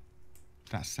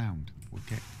 That sound.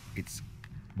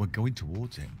 We're going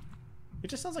towards it. It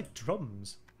just sounds like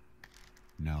drums.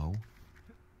 No.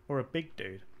 Or a big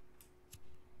dude.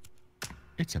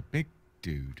 It's a big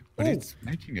dude, but it's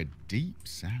making a deep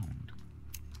sound.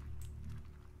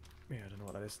 Yeah, I don't know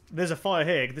what that is. There's a fire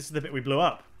here. This is the bit we blew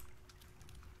up.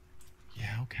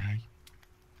 Yeah, okay.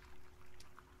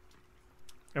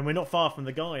 And we're not far from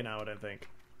the guy now, I don't think.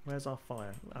 Where's our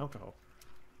fire? Alcohol.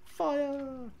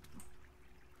 Fire!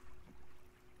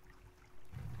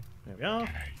 There we are.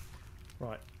 Okay.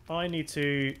 Right. I need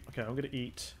to... Okay, I'm going to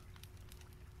eat...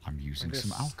 I'm using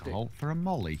some alcohol for a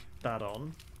molly. That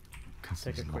on.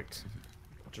 Take a quick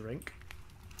drink.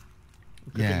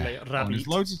 Yeah. There's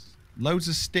loads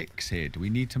of sticks here. Do we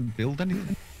need to build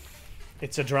anything?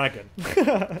 It's a dragon.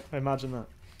 Imagine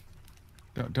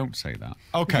that. Don't say that.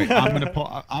 Okay, I'm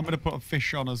gonna put a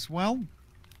fish on as well.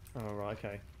 Oh right,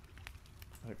 okay.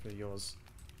 Hopefully yours.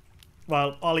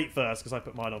 Well, I'll eat first because I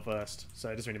put mine on first, so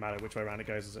it doesn't really matter which way around it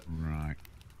goes, is it? Right.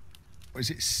 Is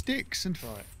it sticks and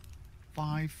Right.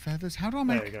 5 feathers? How do I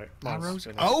make There you go. arrows?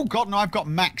 Mine's Oh god, no! I've got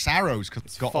max arrows because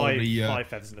it's I've got five, all the. 5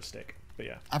 feathers in a stick, but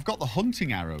yeah. I've got the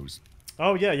hunting arrows.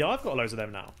 Oh yeah, I've got loads of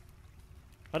them now.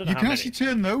 I don't know You how can many. actually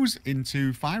turn those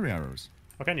into fiery arrows.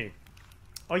 Oh, can you?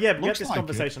 Oh yeah, we had Looks this like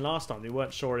conversation last time. We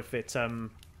weren't sure if it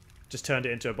just turned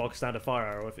it into a bog standard fire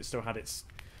arrow, or if it still had its.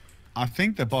 I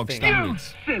think they're bog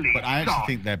standards, but I actually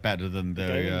think they're better than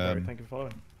the. Thank you for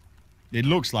following. It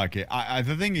looks like it.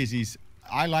 The thing is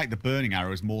I like the burning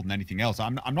arrows more than anything else.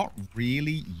 I'm not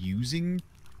really using.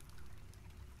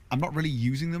 I'm not really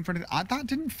using them for anything. That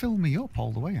didn't fill me up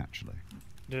all the way, actually.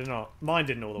 Did it not? Mine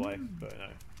didn't all the way, but no.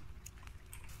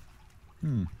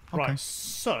 Okay. Right.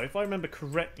 So if I remember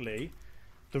correctly,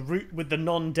 the route with the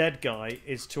non-dead guy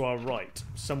is to our right,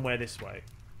 somewhere this way.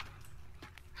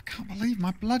 I can't believe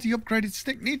my bloody upgraded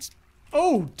stick needs.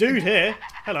 Oh, dude here.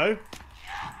 Hello.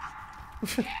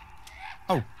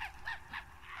 Oh.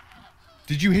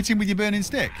 Did you hit him with your burning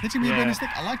stick? Hit him with your Yeah. burning stick?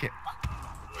 I like it.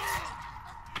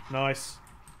 Nice.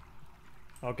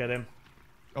 I'll get him.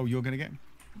 Oh, you're gonna get him.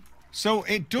 So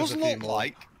it does There's a few look more.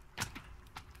 like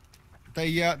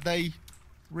they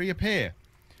reappear.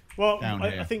 Well, Down I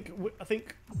here.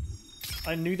 think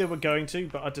I knew they were going to,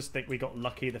 but I just think we got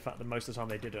lucky the fact that most of the time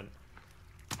they didn't.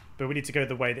 But we need to go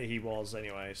the way that he was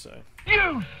anyway, so.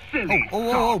 You silly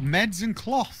Oh, meds and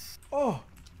cloth. Oh,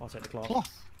 I'll take the cloth.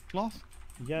 Cloth.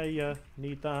 Yeah,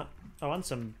 need that. Oh, and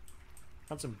some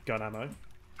gun ammo.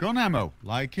 Gun ammo.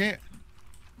 Like it.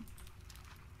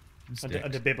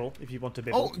 And a bibble, if you want a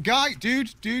bibble. Oh, guy,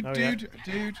 dude. Oh, yeah.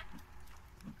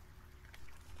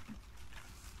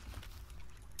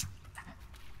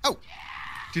 Oh,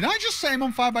 did I just set him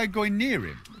on fire by going near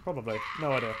him? Probably.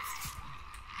 No idea.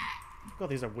 God,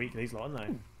 these are weak, these lot, aren't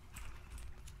they?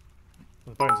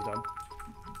 The bones are done.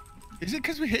 Is it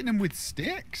because we're hitting him with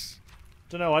sticks?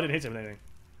 Don't know, I didn't hit him with anything.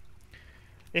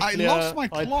 I Italia, lost my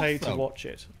I cloth, paid to though. watch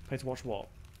it. Paid to watch what?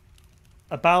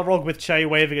 A Balrog with Chay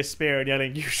waving a spear and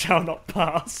yelling, "You shall not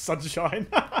pass, sunshine."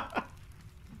 That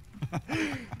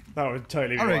would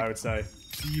totally be what Alright. I would say.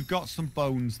 So you've got some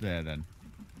bones there, then.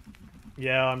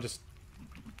 Yeah, I'm just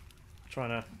trying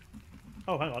to...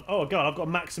 Oh, hang on. Oh, God, I've got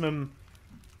maximum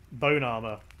bone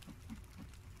armor.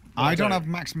 No, I don't have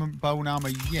maximum bone armor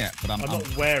yet, but I'm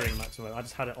not wearing maximum. I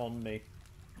just had it on me.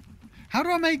 How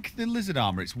do I make the lizard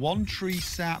armor? It's 1 tree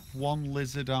sap, 1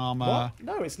 lizard armor. What?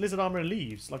 No, it's lizard armor and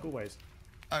leaves, like always.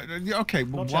 Okay,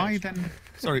 well, Not why changed. then?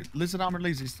 Sorry, lizard armor and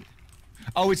leaves.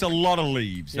 Oh, it's a lot of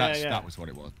leaves. Yeah, That's yeah. That was what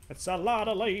it was. It's a lot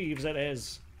of leaves, it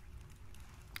is.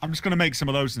 I'm just going to make some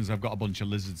of those since I've got a bunch of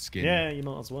lizard skin. Yeah, you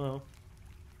might as well.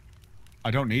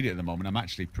 I don't need it at the moment. I'm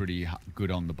actually pretty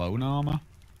good on the bone armor.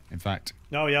 In fact,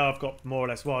 No, yeah, I've got more or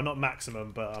less... Well, not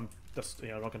maximum, but I'm just,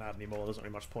 not going to add any more. There's not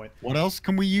really much point. what else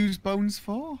can we use bones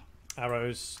for?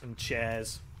 Arrows and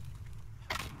chairs.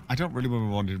 I don't really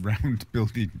want to round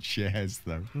building chairs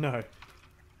though. No.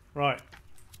 Right.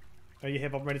 Are you here,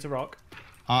 Bob? Ready to rock?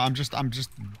 I'm just.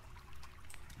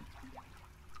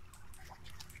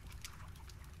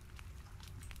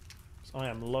 So I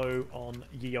am low on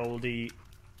ye olde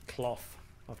cloth.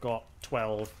 I've got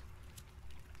 12.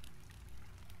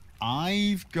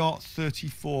 I've got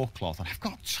 34 cloth, and I've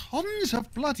got tons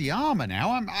of bloody armor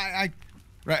now.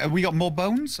 Right, have we got more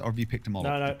bones, or have you picked them all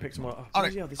up? No, pick some more. Oh,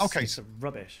 Alright, yeah, this okay. is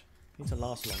rubbish. Need to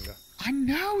last longer. I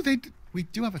know we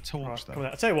do have a torch Right, though. come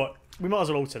on. I'll tell you what. We might as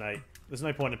well alternate. There's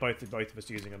no point in both of us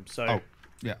using them. So Oh,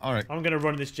 yeah. All right. I'm going to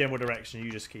run in this general direction.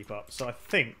 You just keep up. So I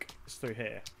think it's through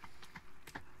here.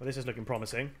 Well, this is looking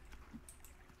promising.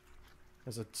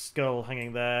 There's a skull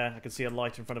hanging there. I can see a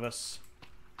light in front of us.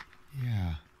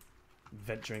 Yeah.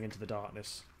 Venturing into the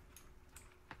darkness.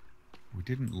 We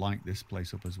didn't light this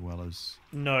place up as well as.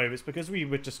 No, it's because we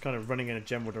were just kind of running in a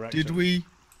general direction. Did we?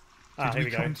 Ah, Did here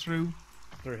we we come go. through?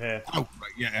 Through here. Oh,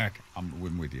 right, yeah. Okay.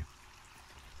 I'm with you.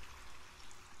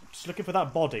 Just looking for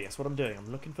that body. That's what I'm doing.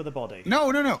 I'm looking for the body.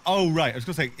 No. Oh, right. I was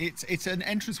going to say it's an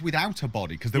entrance without a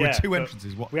body because there were two but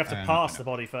entrances. What? We have to I pass know. the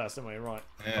body first, don't we? Right.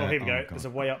 Yeah, Oh, here we oh, go. God. There's a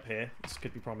way up here. This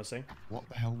could be promising. What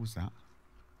the hell was that?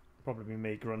 Probably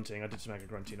me grunting. I did just make a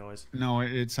grunty noise. No,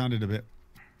 it sounded a bit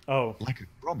Oh, like a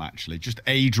drum actually. Just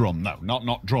a drum. No,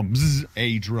 not drums.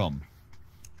 A drum.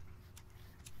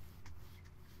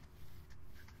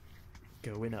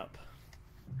 going up.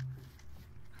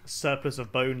 Surplus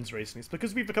of bones recently. It's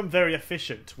because we've become very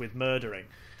efficient with murdering.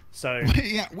 So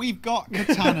yeah, we've got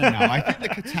katana now. I think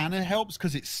the katana helps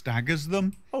because it staggers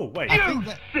them. oh wait, I think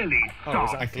that... oh,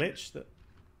 is that a glitch? That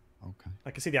Okay.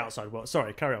 I can see the outside world.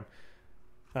 Sorry, carry on.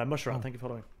 Mushroom, thank you for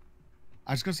following.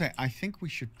 I was going to say, I think we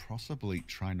should possibly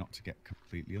try not to get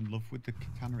completely in love with the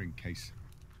katana in case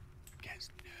it gets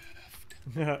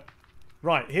nerfed.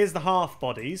 Right, here's the half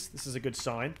bodies. This is a good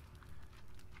sign.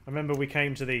 I remember we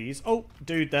came to these. Oh,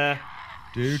 dude there.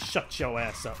 Dude. Shut your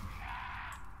ass up.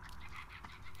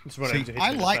 See,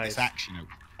 I like this action.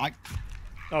 Oh,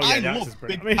 yeah, I love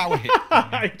big power hit.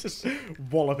 I just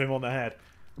wallop him on the head.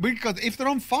 Because if they're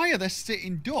on fire, they're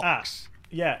sitting ducks.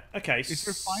 Yeah, okay. Is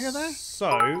there fire there?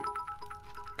 So,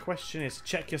 question is,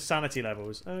 check your sanity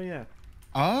levels. Oh, yeah.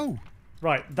 Oh.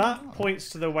 Right, that points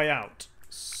to the way out.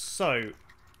 So...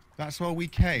 That's where we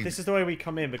came. This is the way we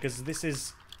come in, because this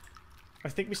is... I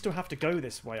think we still have to go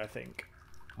this way, I think.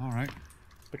 Alright.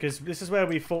 Because this is where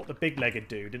we fought the big-legged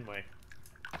dude, didn't we?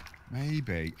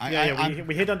 Maybe.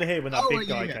 We hid under here when that big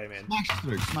guy came in.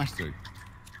 Smash through.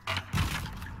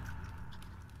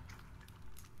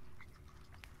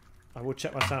 I will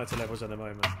check my sanity levels in a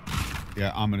moment.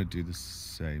 Yeah, I'm going to do the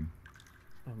same.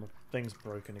 Oh, my thing's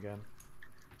broken again.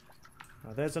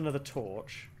 Now, there's another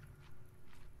torch.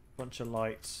 Bunch of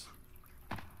lights.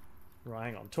 Right,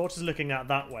 hang on. Torch is looking out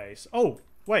that way. So, oh,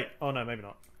 wait. Oh, no, maybe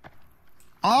not.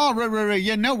 Oh, right.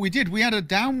 Yeah, no, we did. We had a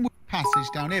downward passage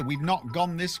down here. We've not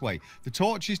gone this way. The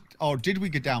torch is... Oh, did we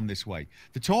go down this way?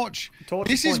 The torch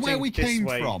this is where we came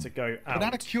from. To go out. But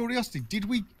out of curiosity, did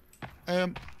we...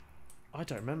 I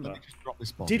don't remember. Let me just drop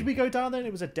this body. Did we go down there and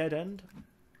it was a dead end?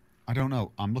 I don't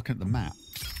know. I'm looking at the map.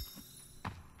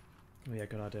 Oh, yeah,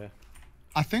 good idea.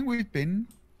 I think we've been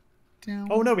down...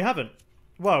 Oh, no, we haven't.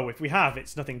 Well, if we have,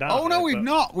 it's nothing down Oh, here, no, we've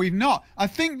not. We've not. I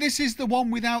think this is the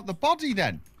one without the body,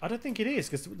 then. I don't think it is,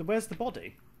 because where's the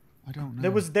body? I don't know.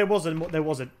 There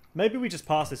was a... Maybe we just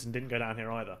passed this and didn't go down here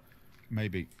either.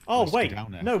 Maybe. Oh, wait.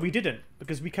 No, we didn't.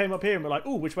 Because we came up here and we're like,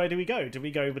 oh, which way do we go? Do we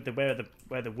go with where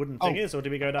the wooden thing is, or do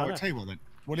we go down there? I'll tell you what, then.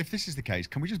 Well, if this is the case,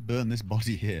 can we just burn this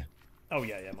body here? Oh,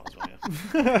 yeah, might as well,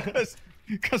 yeah.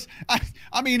 Because,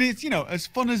 I mean, it's, you know, as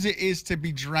fun as it is to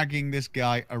be dragging this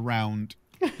guy around...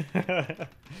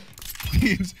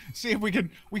 See if we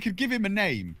could give him a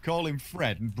name, call him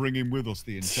Fred, and bring him with us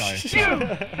the entire time.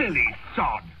 You silly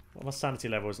sod! What my sanity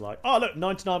level is like? Oh look,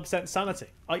 99% sanity.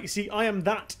 You see, I am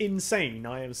that insane.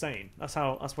 I am sane. That's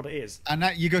what it is. And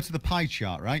that you go to the pie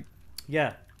chart, right?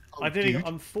 Yeah. Oh, I'm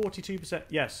 42%.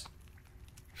 Yes.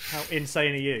 How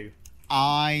insane are you?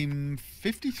 I'm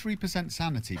 53%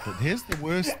 sanity, but here's the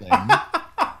worst thing: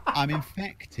 I'm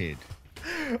infected.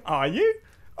 Are you?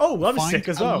 Oh, I'm sick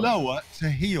as well. Find a lower to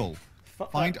heal.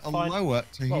 Find a lower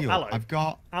to heal. Aloe. I've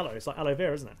got aloe. It's like aloe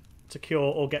vera, isn't it? To cure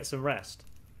or get some rest.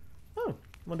 Oh,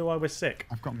 wonder why we're sick.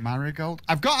 I've got marigold.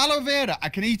 I've got aloe vera. I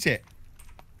can eat it.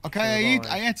 Okay,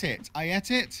 I ate it. I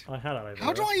had aloe vera.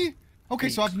 How do I? Okay,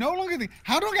 so I've no longer.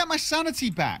 How do I get my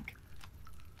sanity back?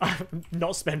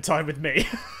 Not spend time with me.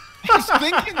 I was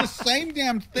thinking the same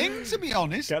damn thing, to be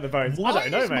honest. Get the bones. Why I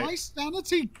don't know, is mate. my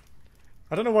sanity?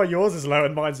 I don't know why yours is low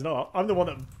and mine's not. I'm the one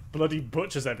that bloody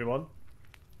butchers everyone.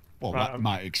 Well, Right, that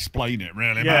might explain it,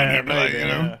 really. Yeah, maybe, you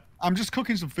know. yeah. I'm just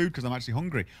cooking some food because I'm actually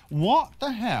hungry. What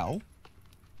the hell?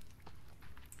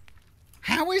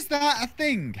 How is that a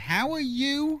thing? How are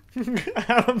you?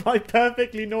 How am I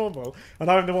perfectly normal?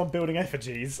 And I'm the one building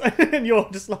effigies. And you're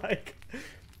just like...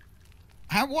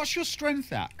 What's your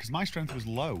strength at? Because my strength was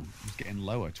low. It was getting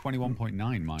lower. 21.9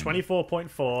 mine.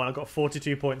 24.4 and I've got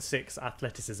 42.6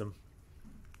 athleticism.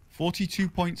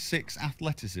 42.6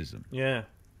 athleticism. Yeah.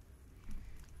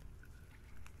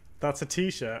 That's a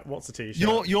t-shirt. What's a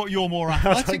t-shirt? You're more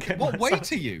athletic. What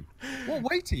weight are you? What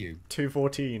weight are you?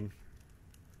 214.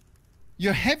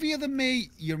 You're heavier than me,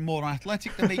 you're more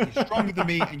athletic than me, you're stronger than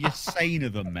me, and you're saner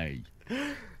than me.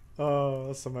 Oh,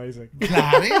 that's amazing.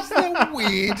 That is the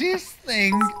weirdest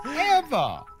thing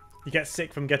ever. You get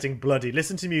sick from getting bloody.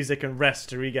 Listen to music and rest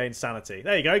to regain sanity.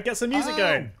 There you go. Get some music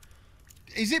going.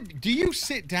 Is it? Do you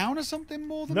sit down or something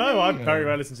more than me? No, I very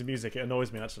rarely listen to music. It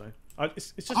annoys me, actually.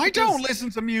 It's just I don't listen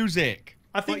to music.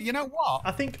 I think, but you know what?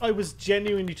 I think I was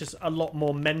genuinely just a lot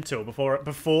more mental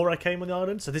before I came on the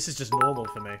island, so this is just normal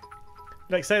for me.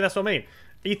 Like, say that's what I mean.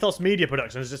 Ethos Media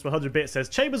Productions, just 100 bits, says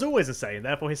Chay was always insane,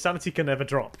 therefore his sanity can never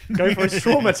drop. Gopher is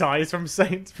traumatized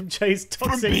from Chay's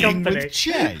toxic company. With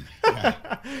Chay.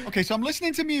 Yeah. Okay, so I'm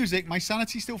listening to music. My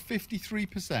sanity's still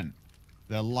 53%.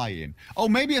 They're lying. Oh,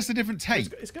 maybe it's a different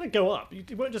tape. It's going to go up.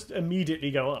 It won't just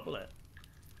immediately go up, will it?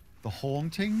 The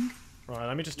haunting. Right,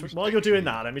 let me just... While you're doing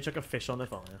that, let me chuck a fish on the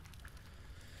fire.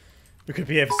 We could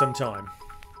be here for some time.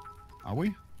 Are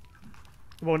we?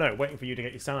 Well, no, waiting for you to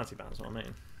get your sanity back, that's what I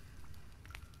mean.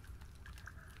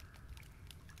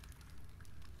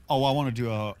 Oh, I want to do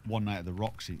a one night at the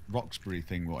Roxbury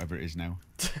thing, whatever it is now.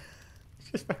 Just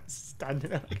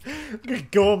standing up. Like a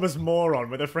gormless moron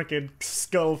with a freaking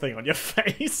skull thing on your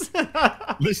face.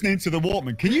 Listening to the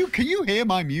Walkman. Can you hear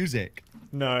my music?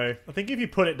 No. I think if you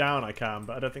put it down I can,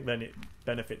 but I don't think then it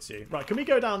benefits you. Right, can we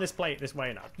go down this way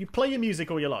now? You play your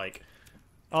music all you like.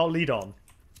 I'll lead on.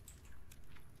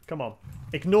 Come on.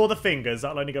 Ignore the fingers.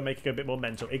 That'll only go make it go a bit more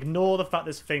mental. Ignore the fact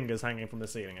there's fingers hanging from the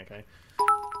ceiling, okay?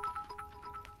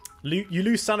 You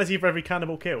lose sanity for every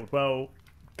cannibal killed. Well,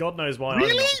 God knows why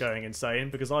I'm not going insane,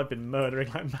 because I've been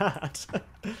murdering like mad.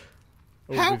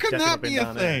 Oh, how can that be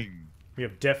a thing? Here. We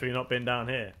have definitely not been down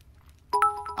here.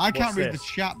 I can't read the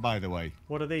chat, by the way.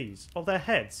 What are these? Oh, they're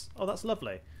heads. Oh, that's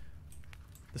lovely.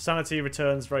 The sanity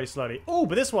returns very slowly. Oh,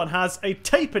 but this one has a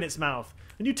tape in its mouth.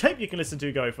 A new tape you can listen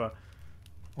to, Gopher.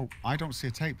 Oh, I don't see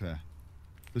a tape there.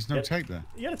 There's no tape there.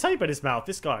 He had a tape in his mouth,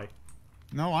 this guy.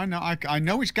 No, I know. I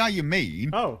know which guy you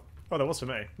mean. Oh, that was for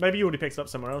me. Maybe you already picked it up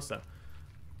somewhere else, then.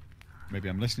 Maybe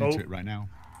I'm listening to it right now.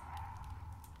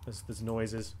 There's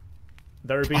noises.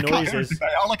 There would be noises.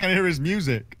 All I can hear is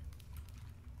music.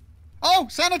 Oh,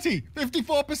 sanity!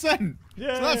 54%!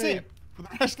 Yay! So that's it for the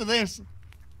rest of this.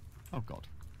 Oh, God.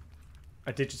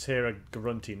 I did just hear a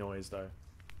grunty noise, though.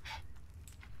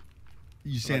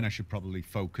 You're saying I should probably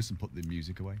focus and put the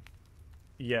music away?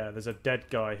 Yeah, there's a dead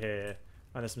guy here.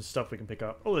 And there's some stuff we can pick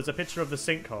up. Oh, there's a picture of the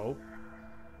sinkhole.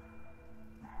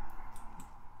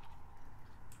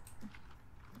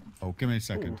 Oh, give me a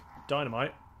second. Ooh,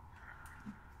 dynamite.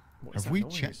 Have we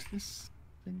checked this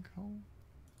sinkhole?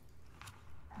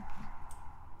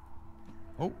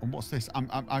 Oh, and what's this?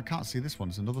 I can't see this one.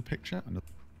 It's another picture.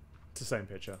 It's the same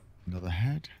picture. Another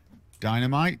head.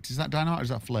 Dynamite? Is that dynamite or is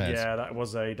that flares? Yeah, that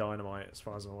was a dynamite as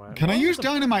far as I'm aware. Can I use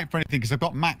dynamite for anything? Because I've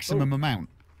got maximum amount.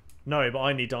 No, but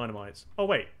I need dynamite. Oh,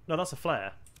 wait. No, that's a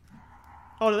flare.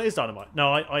 Oh, no, that is dynamite.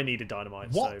 No, I needed dynamite.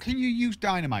 What can you use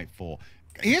dynamite for?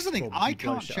 Here's the thing. I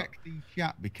can't check the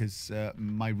chat because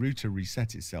my router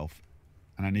reset itself.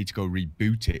 And I need to go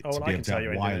reboot it to be able to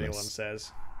have wireless. Anyone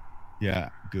says. Yeah,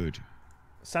 good.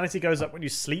 Sanity goes up when you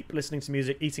sleep, listening to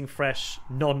music, eating fresh,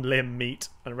 non-limb meat,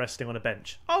 and resting on a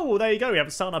bench. Oh, well, there you go. We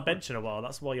haven't sat on a bench in a while.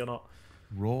 That's why you're not...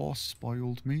 Raw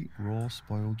spoiled meat? Raw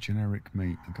spoiled generic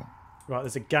meat. Okay. Right,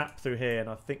 there's a gap through here, and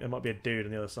I think there might be a dude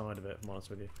on the other side of it, if I'm honest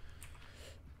with you.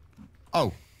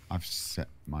 Oh, I've set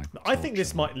my... I think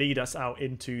this might lead us out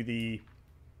into the...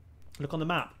 Look on the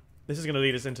map. This is going to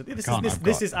lead us into... This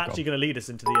is actually going to lead us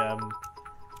into the...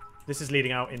 This is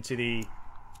leading out into the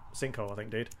sinkhole, I think,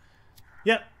 dude.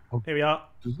 Yep, here we are.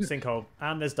 Sinkhole.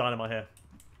 And there's dynamite here.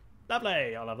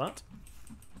 Lovely, I love that.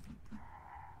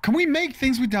 Can we make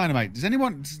things with dynamite? Does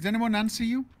anyone answer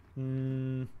you?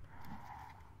 No.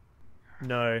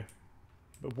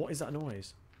 But what is that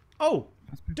noise? Oh,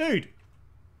 dude.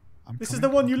 This is the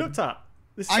one you looked at.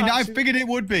 I figured it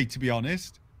would be, to be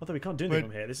honest. Although we can't do anything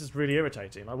from here. This is really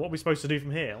irritating. Like, what are we supposed to do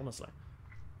from here, honestly?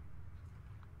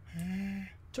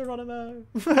 Geronimo.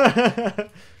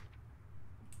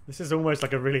 This is almost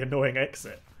like a really annoying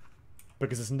exit.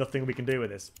 Because there's nothing we can do with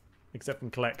this. Except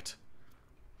from collect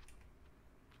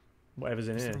whatever's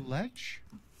in here. Is there a ledge?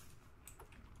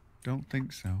 Don't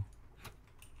think so.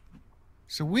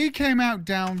 So we came out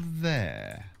down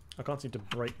there. I can't seem to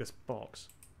break this box.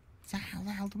 So how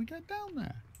the hell do we get down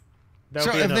there?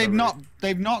 There'll so if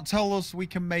they've not told us we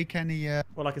can make any...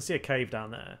 Well, I can see a cave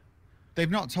down there.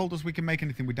 They've not told us we can make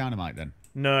anything with dynamite then?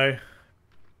 No.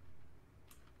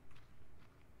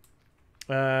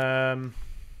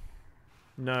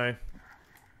 No.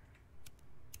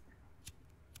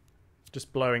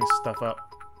 Just blowing stuff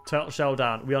up. Turtle shell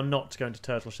down. We are not going to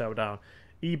turtle shell down.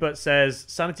 Ebert says,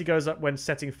 sanity goes up when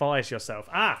setting fire to yourself.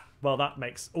 Ah! Well, that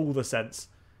makes all the sense.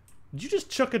 Did you just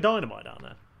chuck a dynamite down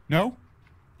there? No.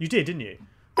 You did, didn't you?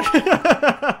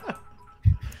 I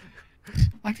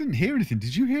didn't hear anything.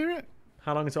 Did you hear it?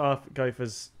 How long until after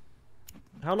Gopher's...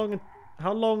 How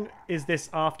long is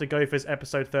this after Gopher's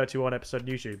episode 31 episode on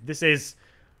YouTube? This is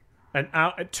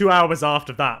 2 hours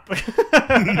after that.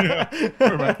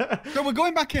 Yeah. So we're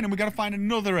going back in and we've got to find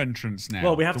another entrance now.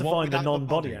 Well, we have to find the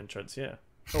non-body entrance, yeah.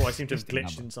 Oh, I seem to have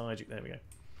glitched inside you. There we go.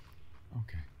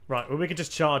 Okay. Right, well, we can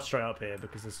just charge straight up here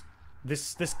because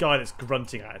there's this guy that's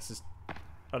grunting at us.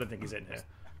 I don't think he's in here.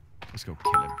 Let's go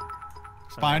kill him.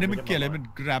 Find him and kill him and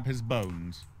grab his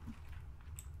bones.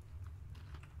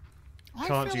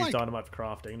 Can't use dynamite for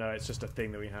crafting. No, it's just a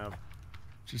thing that we have.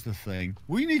 Just a thing.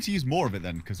 We need to use more of it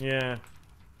then, because... Yeah.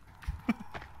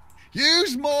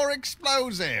 Use more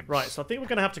explosives! Right, so I think we're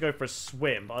going to have to go for a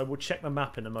swim, but I will check the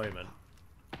map in a moment.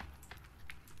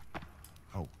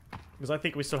 Oh. Because I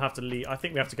think we still have to leave. I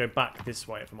think we have to go back this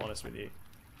way, if I'm honest with you.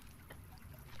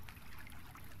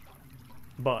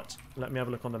 But let me have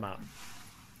a look on the map.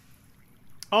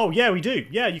 Oh, yeah, we do.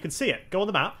 Yeah, you can see it. Go on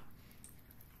the map.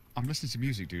 I'm listening to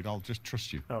music, dude. I'll just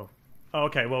trust you. Oh. Oh,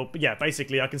 okay. Well, yeah,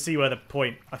 basically I can see where the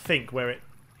point, I think, where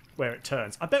it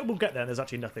turns. I bet we'll get there and there's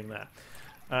actually nothing there.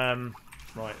 Right,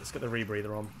 let's get the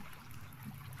rebreather on.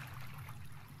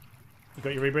 You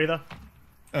got your rebreather?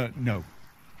 No.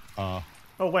 Oh,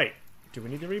 wait. Do we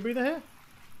need the rebreather here?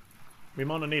 We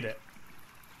might not need it.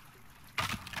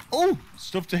 Oh,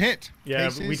 stuff to hit. Yeah,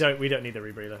 Cases. we don't need the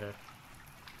rebreather here.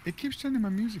 It keeps turning my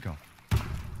music off.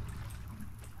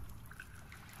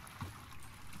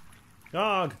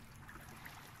 Dog.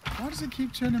 Why does it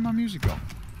keep turning my music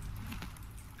off?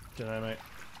 Don't know, mate.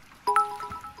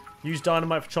 Use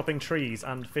dynamite for chopping trees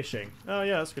and fishing. Oh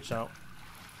yeah, that's a good shout.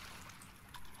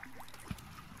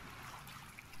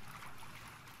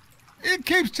 It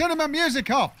keeps turning my music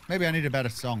off. Maybe I need a better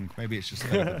song. Maybe it's just a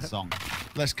better song.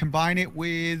 Let's combine it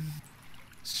with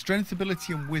strength,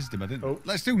 ability, and wisdom. I didn't. Oh.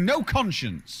 Let's do no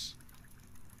conscience.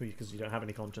 Because you don't have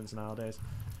any conscience nowadays.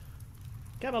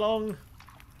 Come along.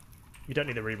 You don't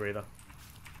need a rebreather.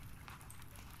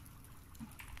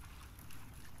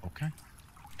 Okay.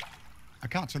 I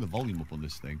can't turn the volume up on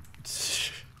this thing.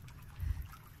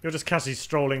 You're just casually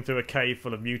strolling through a cave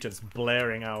full of mutants,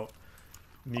 blaring out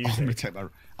music.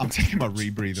 I'm taking my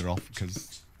rebreather off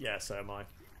because. Yeah, so am I.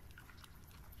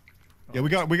 Yeah, we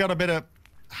got a bit of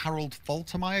Harold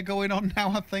Faltermeyer going on now,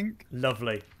 I think.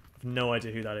 Lovely. I've no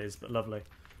idea who that is, but lovely.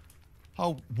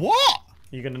 Oh, what?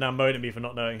 You're going to now moan at me for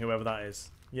not knowing whoever that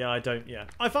is. Yeah, I don't. Yeah.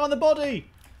 I found the body!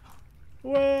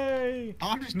 Way!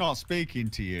 I'm just not speaking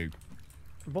to you.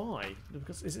 Why?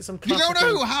 Because is it some You classical... don't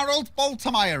know who Harold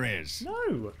Faltermeyer is?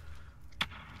 No!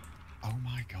 Oh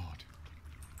my god.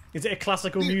 Is it a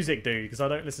classical music dude? Because I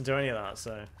don't listen to any of that,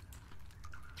 so...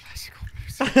 Classical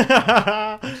music.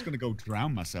 I'm just going to go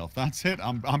drown myself. That's it.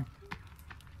 I'm...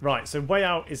 Right, so way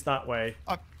out is that way.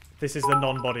 This is the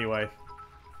non-body way.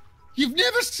 You've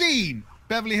never seen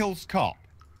Beverly Hills Cop?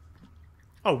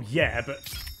 Oh, yeah, but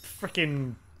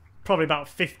freaking probably about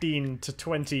 15 to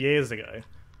 20 years ago.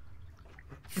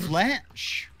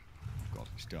 Fletch? God,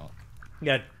 it's dark.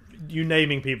 Yeah, you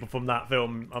naming people from that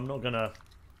film, I'm not gonna...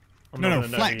 No,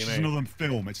 Fletch is another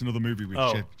film. It's another movie with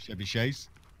Oh. Chevy Chase.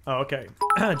 Oh, okay.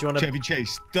 Do you want to... Chevy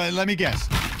Chase. Let me guess.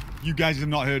 You guys have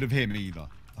not heard of him either.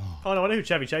 Oh, no, I know who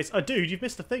Chevy Chase... Oh, dude, you've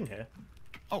missed a thing here.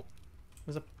 Oh.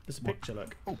 There's a picture,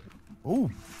 look. Oh.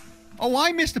 Oh. Oh,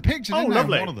 I missed a picture, didn't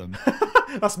lovely. I? One of them.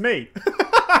 That's me.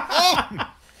 Oh!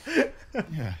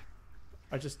 Yeah.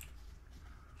 I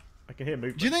can hear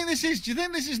movement. Do you think this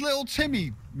is little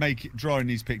Timmy drawing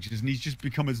these pictures and he's just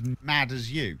become as mad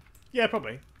as you? Yeah,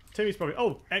 probably. Timmy's probably...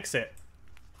 Oh, exit.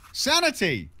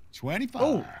 Sanity 25.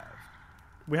 Oh.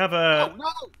 We have a... Oh,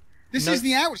 no. This is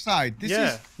the outside. This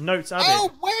is... notes added. Oh,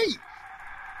 wait.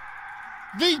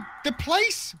 The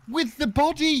place with the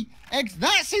body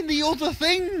that's in the other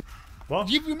thing. What?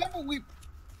 You remember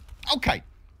Okay.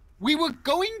 We were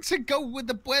going to go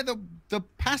with where the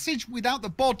passage without the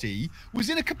body was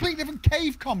in a completely different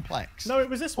cave complex. No, it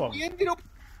was this one. We ended up...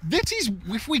 This is...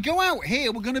 If we go out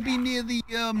here, we're going to be near the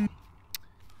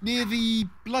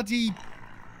bloody...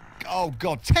 Oh,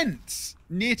 God. Tents.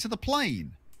 Near to the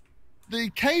plane.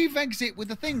 The cave exit with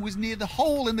the thing was near the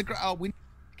hole in the ground. Oh, we need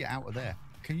to get out of there.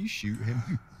 Can you shoot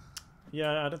him?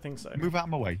 Yeah, I don't think so. Move out of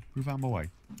my way. Move out of my way.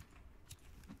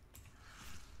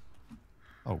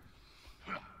 Oh.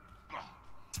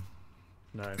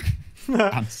 No.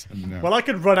 Answer no. Well, I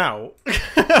could run out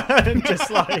and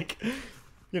just like,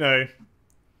 you know,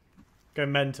 go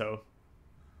mental.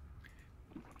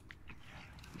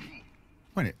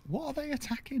 Wait, what are they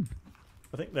attacking?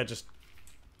 I think they're just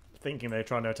thinking they're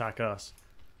trying to attack us.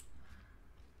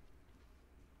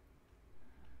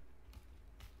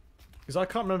 Because I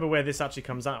can't remember where this actually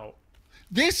comes out.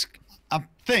 This, I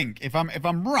think, if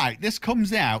I'm right, this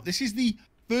comes out. This is the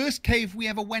first cave we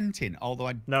ever went in.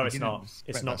 Although no, it's not.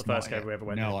 It's not the first cave we ever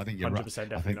went in. No, I think you're 100% right. 100%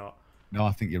 definitely not. No,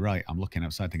 I think you're right. I'm looking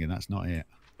outside thinking that's not it.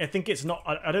 I think it's not.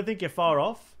 I don't think you're far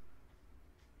off,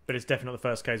 but it's definitely not the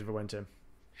first cave we ever went in.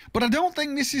 But I don't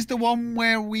think this is the one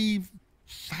where we've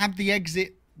had the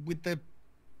exit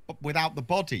without the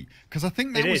body, because I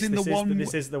think that was in the one.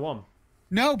 This is the one.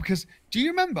 No, because do you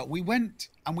remember we went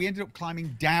and we ended up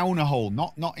climbing down a hole,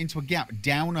 not into a gap,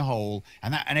 down a hole,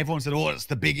 and everyone said, "Oh, that's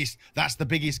the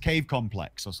biggest cave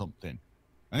complex or something."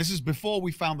 And this is before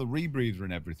we found the rebreather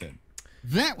and everything.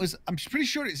 That was, I'm pretty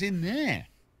sure it's in there.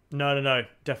 No,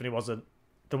 definitely wasn't.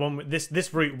 The one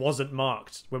this route wasn't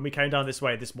marked when we came down this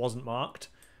way. This wasn't marked,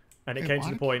 and it came to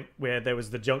the point where there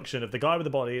was the junction of the guy with the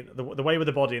body, the way with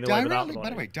the body, and the way without the body. By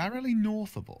the way, directly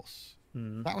north of us.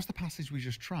 That was the passage we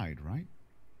just tried, right?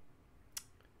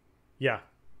 Yeah,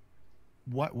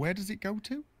 where does it go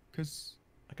to? Because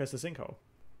It goes to the sinkhole.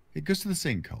 it goes to the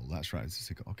sinkhole. That's right. It's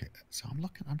a sinkhole. Okay. So I'm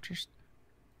looking. I'm just.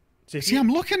 So if See, you- I'm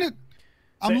looking at.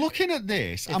 I'm So looking at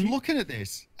this. if I'm you- looking at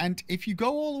this, and if you go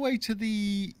all the way to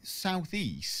the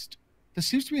southeast, there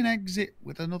seems to be an exit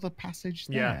with another passage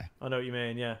there. Yeah, I know what you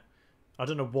mean. Yeah, I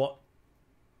don't know what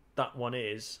that one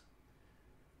is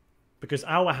because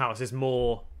our house is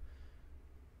more.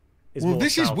 Well, more we're right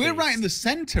southeast. in the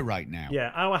center right now.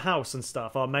 Yeah, our house and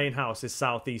stuff. Our main house is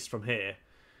southeast from here.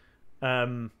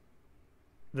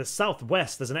 The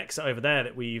southwest, there's an exit over there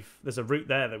that there's a route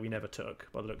there that we never took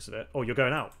by the looks of it. Oh, you're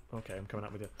going out. Okay, I'm coming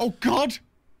out with you. Oh God!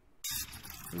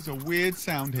 There's a weird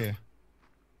sound here.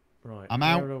 Right. I'm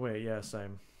out. Where are we? Yeah,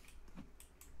 same.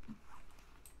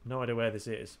 No idea where this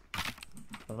is.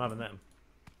 But I'm having them.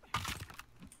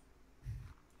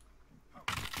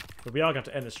 But we are going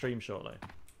to end the stream shortly.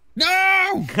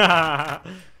 No!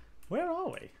 Where are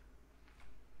we?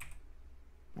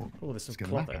 Oh, there's some Let's get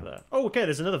a cloth map over out. there. Oh, okay,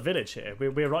 there's another village here.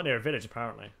 We're right near a village,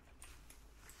 apparently.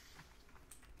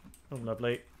 Oh,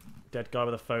 lovely. Dead guy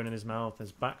with a phone in his mouth.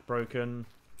 His back broken.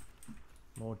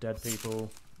 More dead people.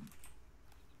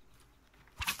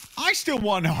 I still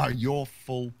want to know how you're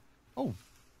full. Oh,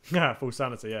 Yeah, full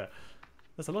sanity, yeah.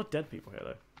 There's a lot of dead people here,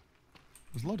 though.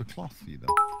 there's a lot of cloth for you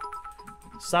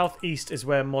though. Southeast is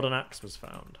where modern axe was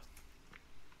found.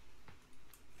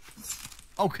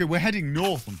 Okay, we're heading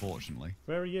north, unfortunately.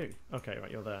 Where are you? Okay,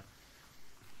 right, you're there.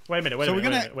 Wait a minute, wait So a we're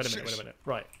minute, gonna- wait a minute.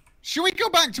 Right. Should we go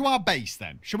back to our base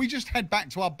then? Should we just head back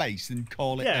to our base and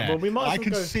call it Yeah, there? well, we might as I well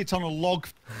can go- sit on a log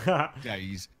for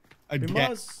days and We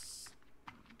might as...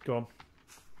 Go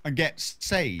on. get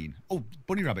sane. Oh,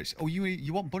 bunny rabbits. Oh,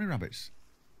 you want bunny rabbits?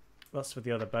 That's for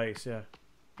the other base, yeah.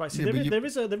 Right, so Yeah, but there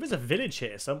is a village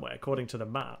here somewhere, according to the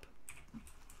map.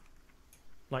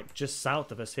 Like, just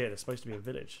south of us here, there's supposed to be a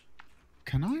village.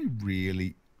 Can I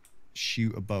really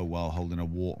shoot a bow while holding a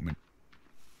Walkman?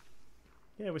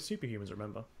 Yeah, we're superhumans,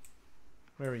 remember?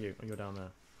 Where are you? Oh, you're down there.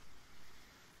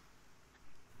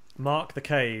 Mark the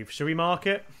cave. Should we mark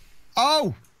it?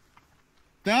 Oh!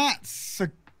 That's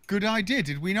a good idea.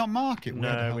 Did we not mark it? Where the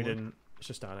No, hell we are- didn't. It's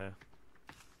just down here.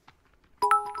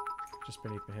 Just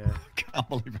beneath me here. I can't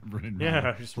believe I'm running Yeah,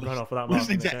 around. just run off without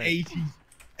marking Listening the to cave.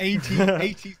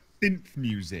 80s synth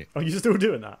music. Oh, you're still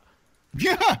doing that?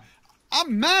 Yeah!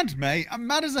 I'm mad, mate. I'm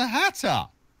mad as a hatter.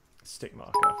 Stick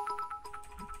marker.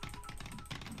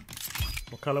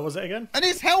 What colour was it again? And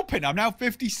it's helping. I'm now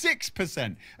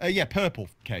 56%. Yeah, purple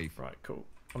cave. Right, cool.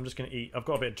 I'm just going to eat. I've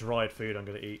got a bit of dried food I'm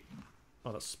going to eat.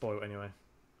 Oh, that's spoiled anyway.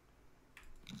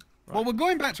 Right. Well, we're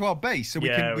going back to our base, so we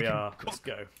Yeah, can we are. cook. Let's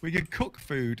go. We can cook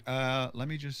food. Let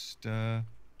me just.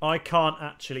 I can't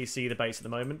actually see the base at the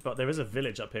moment, but there is a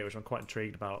village up here which I'm quite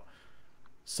intrigued about.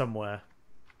 Somewhere.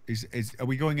 Are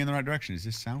we going in the right direction? Is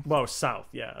this south? Well, south,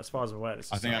 yeah. As far as I'm aware, this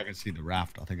is I think south. I can see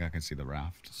the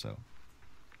raft. So.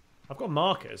 I've got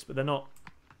markers, but they're not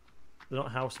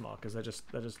house markers. They're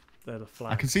the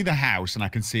flags. I can see the house, and I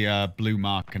can see a blue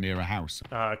marker near a house.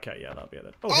 Okay, yeah, that'll be it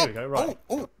then. Oh, here we go. Right.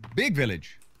 Oh, big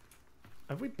village.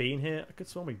 Have we been here? I could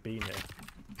swear we've been here.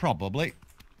 Probably.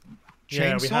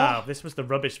 Yeah, we Chainsaw? have. This was the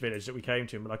rubbish village that we came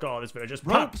to, and we're like, oh, this village is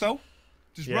Rope, packed. though.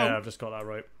 Just Yeah, rope. I've just got that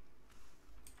rope.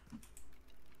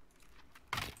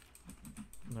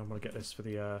 And I'm gonna get this for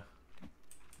the. I'm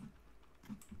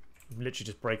literally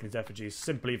just breaking these effigies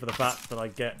simply for the fact that I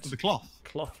get The cloth.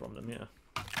 cloth from them.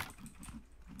 Yeah.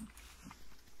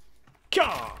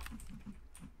 Ka!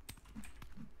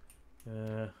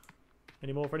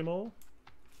 Any more for any more?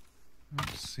 I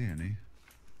don't see any.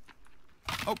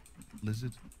 Oh,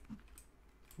 lizard.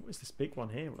 What is this big one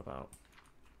here all about?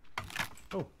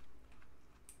 Oh,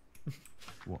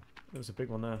 What? there was a big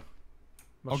one there.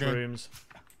 Okay. Mushrooms.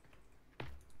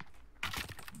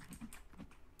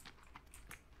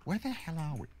 Where the hell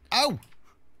are we? Oh!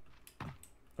 I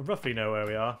roughly know where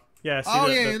we are. Yeah, see Oh,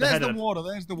 the, yeah, the there's head the of, water.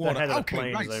 There's the the water. head of the Okay,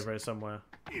 plane right. is over here somewhere.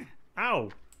 Ow!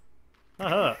 That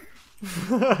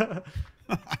hurt.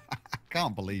 I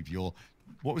can't believe you're...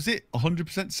 What was it?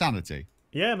 100% sanity?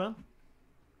 Yeah, man.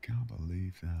 Can't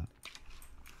believe that.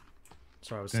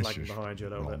 Sorry, I was That's slagging just behind you a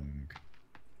little bit. wrong.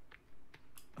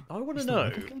 I want to Is the know.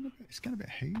 weather it's getting a bit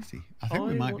hazy. I think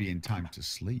we I might want- be in time to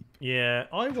sleep. Yeah,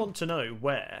 I want to know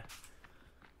where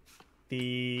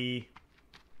the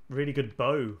really good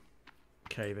bow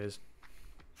cave is.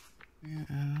 Yeah.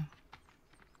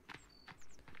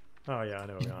 Oh yeah, I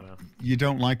know where we are now. You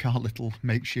don't like our little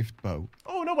makeshift bow?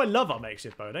 Oh no, I love our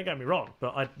makeshift bow. Don't get me wrong,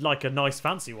 but I'd like a nice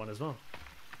fancy one as well.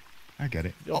 I get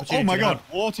it. The Oh, opportunity my to God.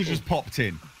 have- Water just popped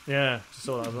in. Yeah, just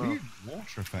saw that as well. Weird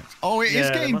water effect. Oh, it is Yeah,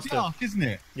 they getting must have. dark, isn't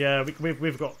it? Yeah,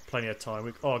 we've got plenty of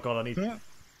time. Oh god, Yeah.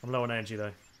 I'm low on energy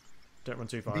though. Don't run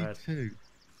too far Me ahead. too.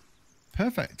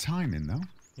 Perfect timing, though.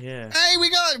 Yeah. Hey, we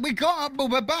got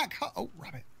we're back. Oh,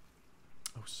 rabbit.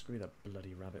 Oh, screw that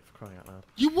bloody rabbit for crying out loud.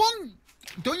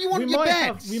 Don't you want your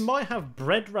beds? We might have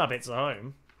bred rabbits at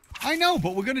home. I know,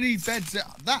 but we're going to need beds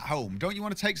at that home. Don't you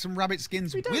want to take some rabbit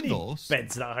skins with us?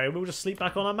 Beds at home. We'll just sleep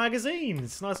back on our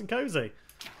magazines. Nice and cozy.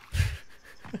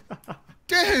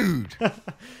 Dude!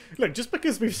 Look, just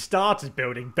because we've started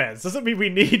building beds doesn't mean we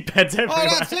need beds everywhere.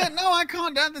 Oh, that's it. No, I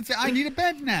can't. That's it. I need a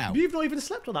bed now. You've not even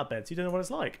slept on that bed, so you don't know what it's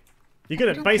like. You're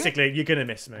gonna you're gonna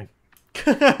miss me.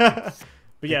 But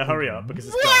yeah, hurry up because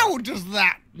it's Wow, does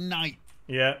that night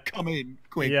come in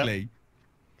quickly?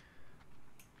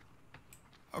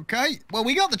 Okay, well,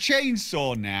 we got the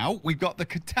chainsaw now. We've got the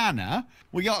katana.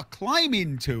 We got a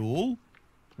climbing tool.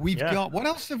 We've got... What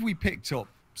else have we picked up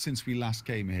since we last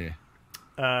came here?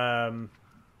 I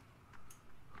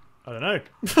don't know.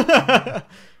 I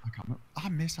can't remember. I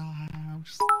miss our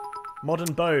house.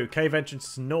 Modern bow, cave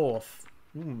entrance north.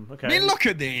 Okay. I mean, look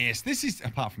at this. This is,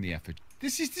 apart from the effort,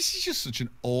 this is just such an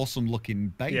awesome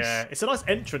looking base. Yeah, it's a nice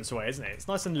entranceway, isn't it? It's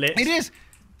nice and lit. It is.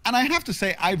 And I have to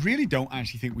say, I really don't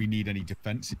actually think we need any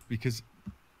defensive because...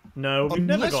 No, we've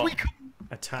never got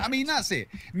attacked. I mean, that's it.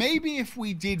 Maybe if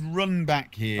we did run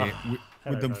back here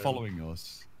with them following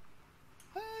us.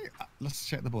 Let's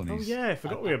check the bunnies. Oh, yeah, I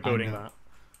forgot we were building that.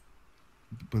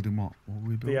 Building what? What were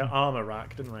we building? The armor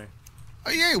rack, didn't we?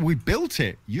 Oh, yeah, we built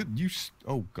it.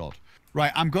 Oh, God.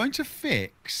 Right, I'm going to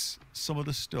fix some of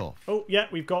the stuff. Oh, yeah,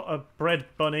 we've got a bread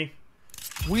bunny.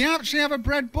 We actually have a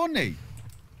bread bunny.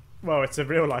 Well, it's a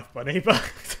real life bunny, but...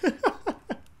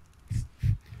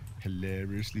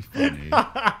 Hilariously funny.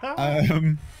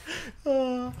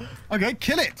 Okay,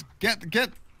 kill it.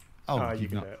 Get. Oh, you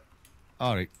can do it.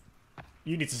 All right.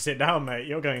 You need to sit down, mate.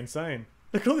 You're going insane.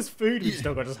 Look at all this food we've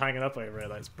still got just hanging up over here.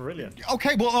 That's brilliant.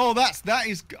 Okay, well, that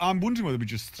is. I'm wondering whether we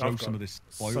just throw some of this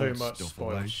spoiled so much stuff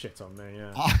spoiled away. shit on me.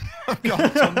 Yeah. I've got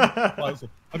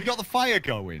have you got the fire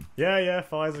going? Yeah,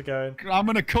 fires are going. I'm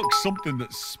gonna cook something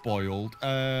that's spoiled.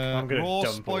 I'm gonna raw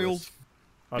dump spoiled.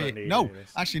 I don't need No,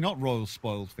 this. actually, not royal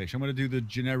spoiled fish. I'm gonna do the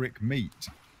generic meat.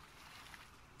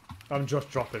 I'm just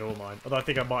dropping all mine. Although I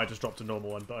think I might have just dropped a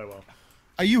normal one, but oh well.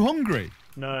 Are you hungry?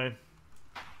 No,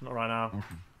 not right now.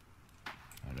 Okay.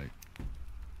 All right.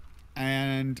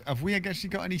 And have we actually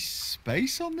got any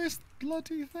space on this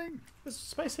bloody thing? There's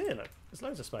space here, look. There's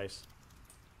loads of space.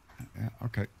 Yeah,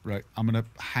 okay, right. I'm going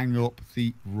to hang up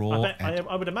the raw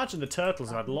I would imagine the turtles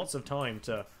have had lots of time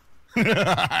to...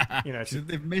 you know,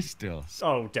 they've missed us.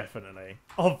 Oh, definitely.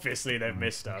 Obviously, they've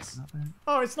missed us.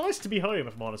 Oh, it's nice to be home,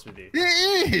 if I'm honest with you.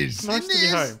 It is! It's nice to be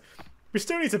home. We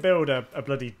still need to build a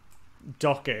bloody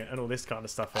dock and all this kind of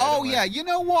stuff here, Oh, yeah. You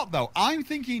know what, though? I'm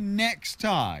thinking next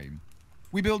time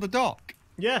we build a dock.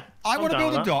 Yeah. I want to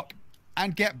build a dock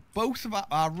and get both of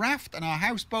our raft and our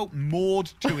houseboat moored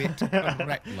to it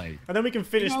correctly. And then we can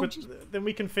finish then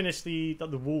we can finish the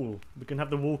wall. We can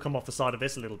have the wall come off the side of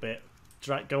this a little bit.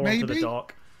 Go onto the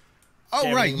dock.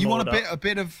 Oh right, you want a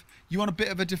bit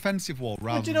of a defensive wall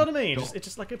rather. Do you know what I mean? It's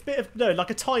just like a bit of like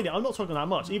a tiny. I'm not talking that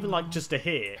much. Even like just to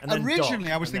here. And then originally,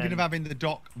 dock, I was thinking of having the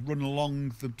dock run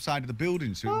along the side of the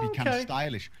building, so it would be kind of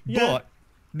stylish. Yeah. But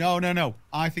no.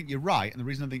 I think you're right, and the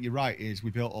reason I think you're right is we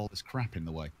built all this crap in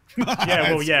the way.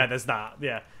 Yeah, well, yeah, there's that.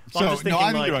 Yeah. So I think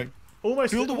you're right.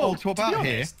 Almost build a wall to about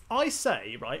here. I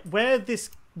say right where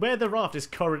the raft is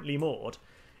currently moored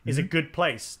is a good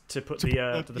place to put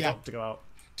the dock to go out.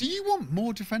 Do you want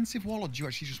more defensive wall, or do you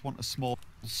actually just want a small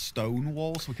stone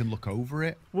wall so we can look over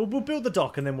it? We'll build the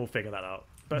dock and then we'll figure that out.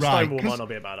 But a stone wall might not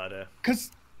be a bad idea.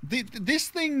 Because this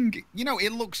thing, you know,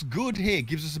 it looks good here.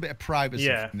 Gives us a bit of privacy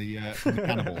from the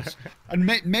cannibals. And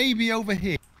maybe over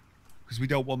here, because we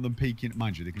don't want them peeking.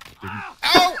 Mind you, they can...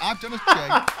 Oh, I've done a Chay.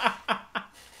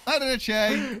 I did a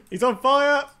Chay. He's on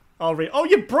fire. Oh,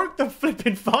 you broke the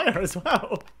flipping fire as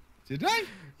well. Did I?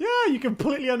 Yeah, you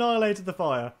completely annihilated the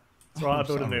fire. That's right, I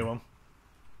built a new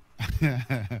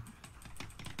one.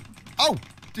 Oh,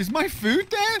 is my food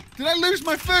there? Did I lose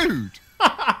my food?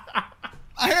 I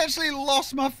actually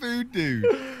lost my food, dude.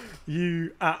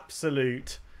 You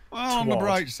absolute Well, on the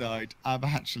bright side, I've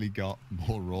actually got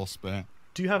more raw spare.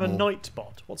 Do you have a night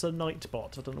bot? What's a night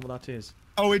bot? I don't know what that is.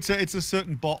 Oh, it's a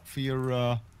certain bot for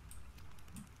your...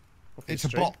 it's a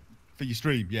bot for your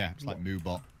stream, yeah. It's like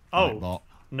MooBot. Oh, bot.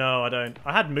 No, I don't.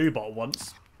 I had MooBot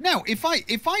once. Now, if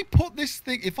I put this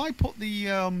thing, if I put the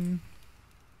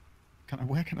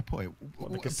where can I put it?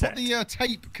 What, the cassette? Put the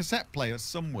tape cassette player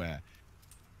somewhere.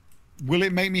 Will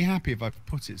it make me happy if I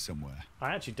put it somewhere?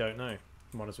 I actually don't know.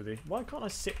 I'm honest with you. Why can't I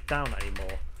sit down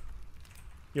anymore?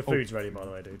 Your food's ready, by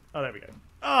the way, dude. Oh, there we go.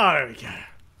 Oh, there we go.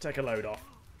 Take a load off.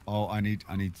 Oh, I need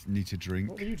to drink.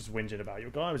 What were you just whinging about?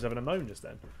 Your guy was having a moan just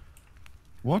then.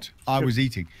 What? I was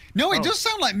eating. No, it does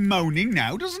sound like moaning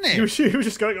now, doesn't it? You were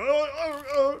just going, is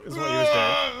what you was doing.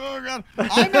 Oh, God.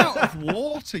 I'm out of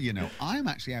water, you know. I'm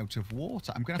actually out of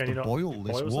water. I'm going to have to boil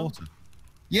this water.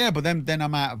 Yeah, but then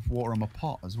I'm out of water on my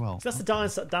pot as well. So that's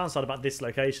the downside about this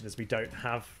location is we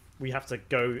have to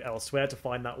go elsewhere to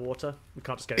find that water. We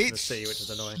can't just go to the sea, which is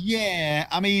annoying. Yeah,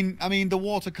 I mean the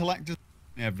water collectors,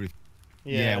 everything.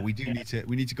 Yeah, we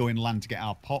need to go inland to get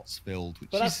our pots filled.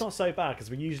 But that's not so bad because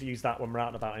we usually use that when we're out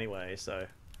and about anyway. So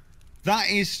that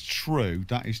is true.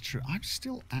 That is true. I'm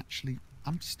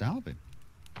starving.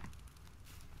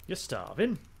 You're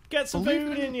starving. Get some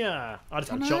food in ya. I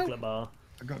just had a chocolate bar.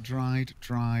 I got dried.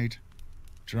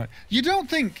 You don't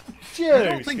think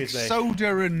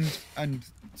soda and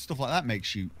stuff like that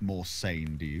makes you more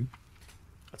sane, do you?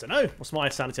 I don't know. What's my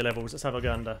sanity levels? Let's have a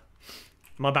gander.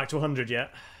 Am I back to 100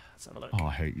 yet? Let's have a look. Oh,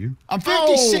 I hate you. I'm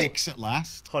 56 at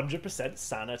last. 100%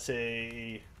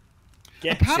 sanity.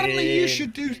 Apparently you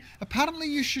should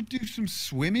do some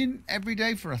swimming every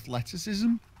day for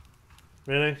athleticism.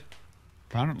 Really?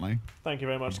 Apparently. Thank you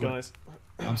very much, guys.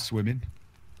 I'm swimming.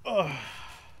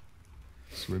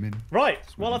 Swimming. Right.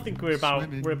 Well, I think we're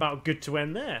about good to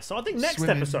end there. So I think next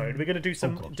episode we're going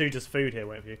to do just food here,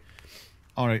 won't you?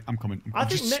 All right, I'm coming. I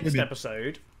think next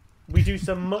episode we do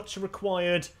some much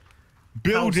required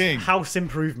building house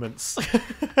improvements.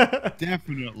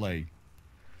 Definitely.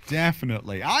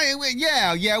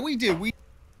 Yeah, we do.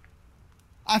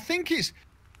 I think it's.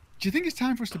 Do you think it's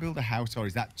time for us to build a house, or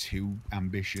is that too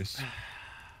ambitious?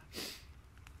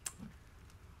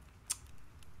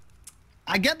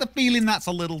 I get the feeling that's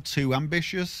a little too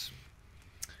ambitious.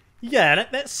 Yeah,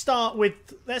 let's start with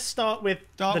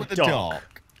the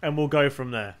dock, and we'll go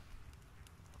from there.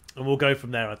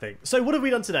 I think. So what have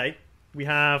we done today? We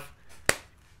have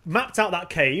mapped out that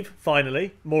cave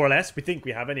finally, more or less. We think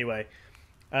we have anyway.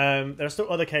 There are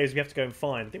still other caves we have to go and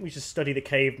find. I think we should study the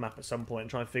cave map at some point and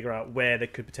try and figure out where there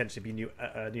could potentially be new,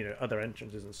 other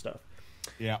entrances and stuff.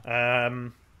 Yeah.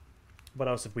 What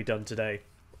else have we done today?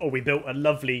 Oh, we built a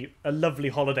lovely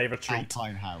holiday retreat.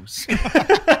 Alpine house.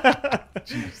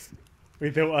 We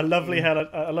built a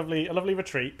lovely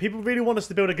retreat. People really want us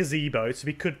to build a gazebo, so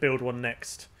we could build one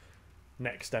next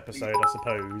episode, I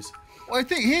suppose. Well, I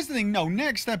think here's the thing. No,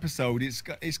 next episode it's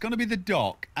going to be the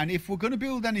dock, and if we're going to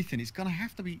build anything, it's going to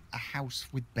have to be a house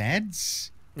with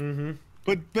beds. Mm-hmm.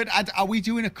 But are we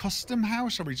doing a custom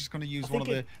house, or are we just going to use one of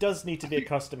the? It does need to be a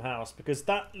custom house because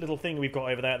that little thing we've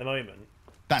got over there at the moment.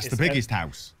 That's the biggest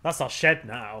house. That's our shed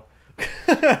now.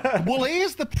 Well,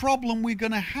 here's the problem we're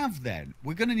going to have then.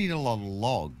 We're going to need a lot of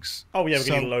logs. Oh, yeah, we're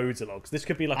going to need loads of logs. This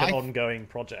could be like an ongoing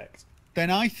project.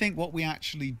 Then I think what we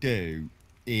actually do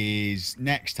is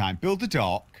next time build the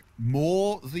dock,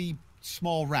 moor the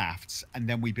small rafts, and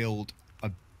then we build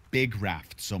a big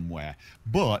raft somewhere.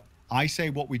 But I say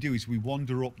what we do is we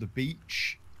wander up the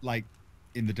beach, like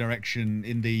in the direction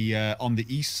on the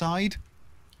east side.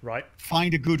 Right.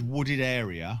 Find a good wooded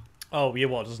area. Oh, yeah,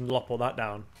 what? Just lop all that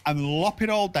down. And lop it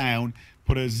all down,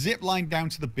 put a zip line down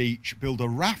to the beach, build a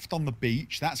raft on the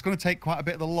beach. That's going to take quite a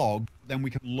bit of the log. Then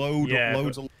we can load up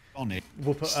loads of logs on it,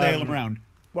 we'll put, sail them around.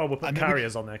 Well, we'll put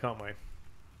carriers on there, can't we?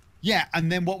 Yeah,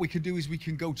 and then what we can do is we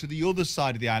can go to the other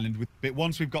side of the island.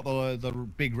 Once we've got the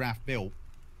big raft built,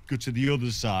 go to the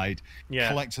other side,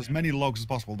 collect as many logs as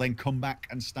possible, then come back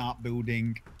and start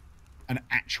building an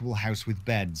actual house with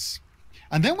beds.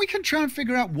 And then we can try and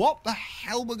figure out what the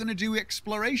hell we're going to do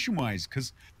exploration-wise,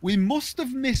 because we must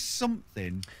have missed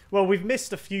something. Well, we've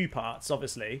missed a few parts,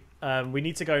 obviously. We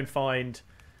need to go and find...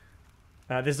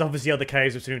 there's obviously other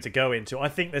caves which we need to go into. I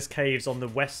think there's caves on the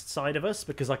west side of us,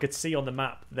 because I could see on the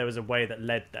map there was a way that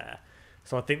led there.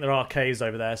 So I think there are caves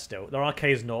over there still. There are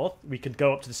caves north. We can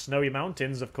go up to the snowy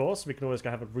mountains, of course. We can always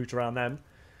go have a route around them.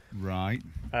 Right.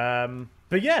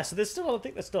 But yeah, so I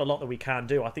think there's still a lot that we can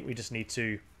do. I think we just need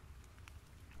to...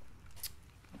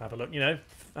 have a look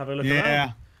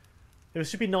around. It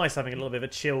should be nice having a little bit of a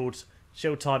chilled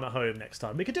time at home next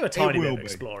time. We could do a tiny bit of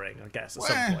exploring, I guess, at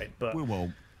some point. But we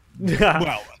won't.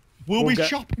 Well, we'll be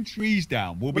chopping trees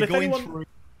down. We'll be going through.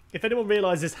 If anyone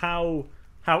realises how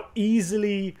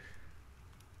easily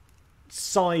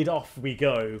side off we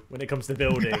go when it comes to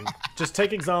building, just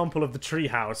take example of the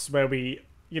treehouse where we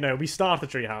start the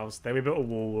treehouse, then we built a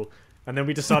wall. And then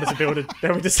we decided to build a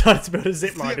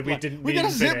zip line that we didn't. We got a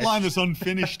zip line that's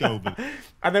unfinished over.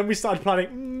 And then we started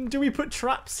planning. Do we put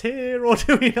traps here or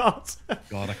do we not?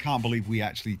 God, I can't believe we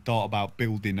actually thought about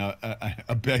building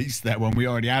a base there when we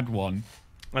already had one.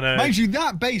 I know. Mind you,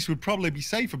 that base would probably be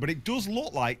safer, but it does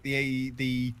look like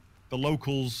the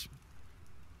locals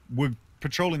were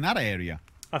patrolling that area.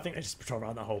 I think they just patrol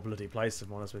around that whole bloody place, to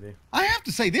be honest with you. I have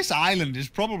to say, this island is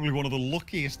probably one of the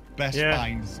luckiest best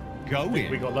finds I going.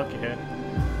 think we got lucky here.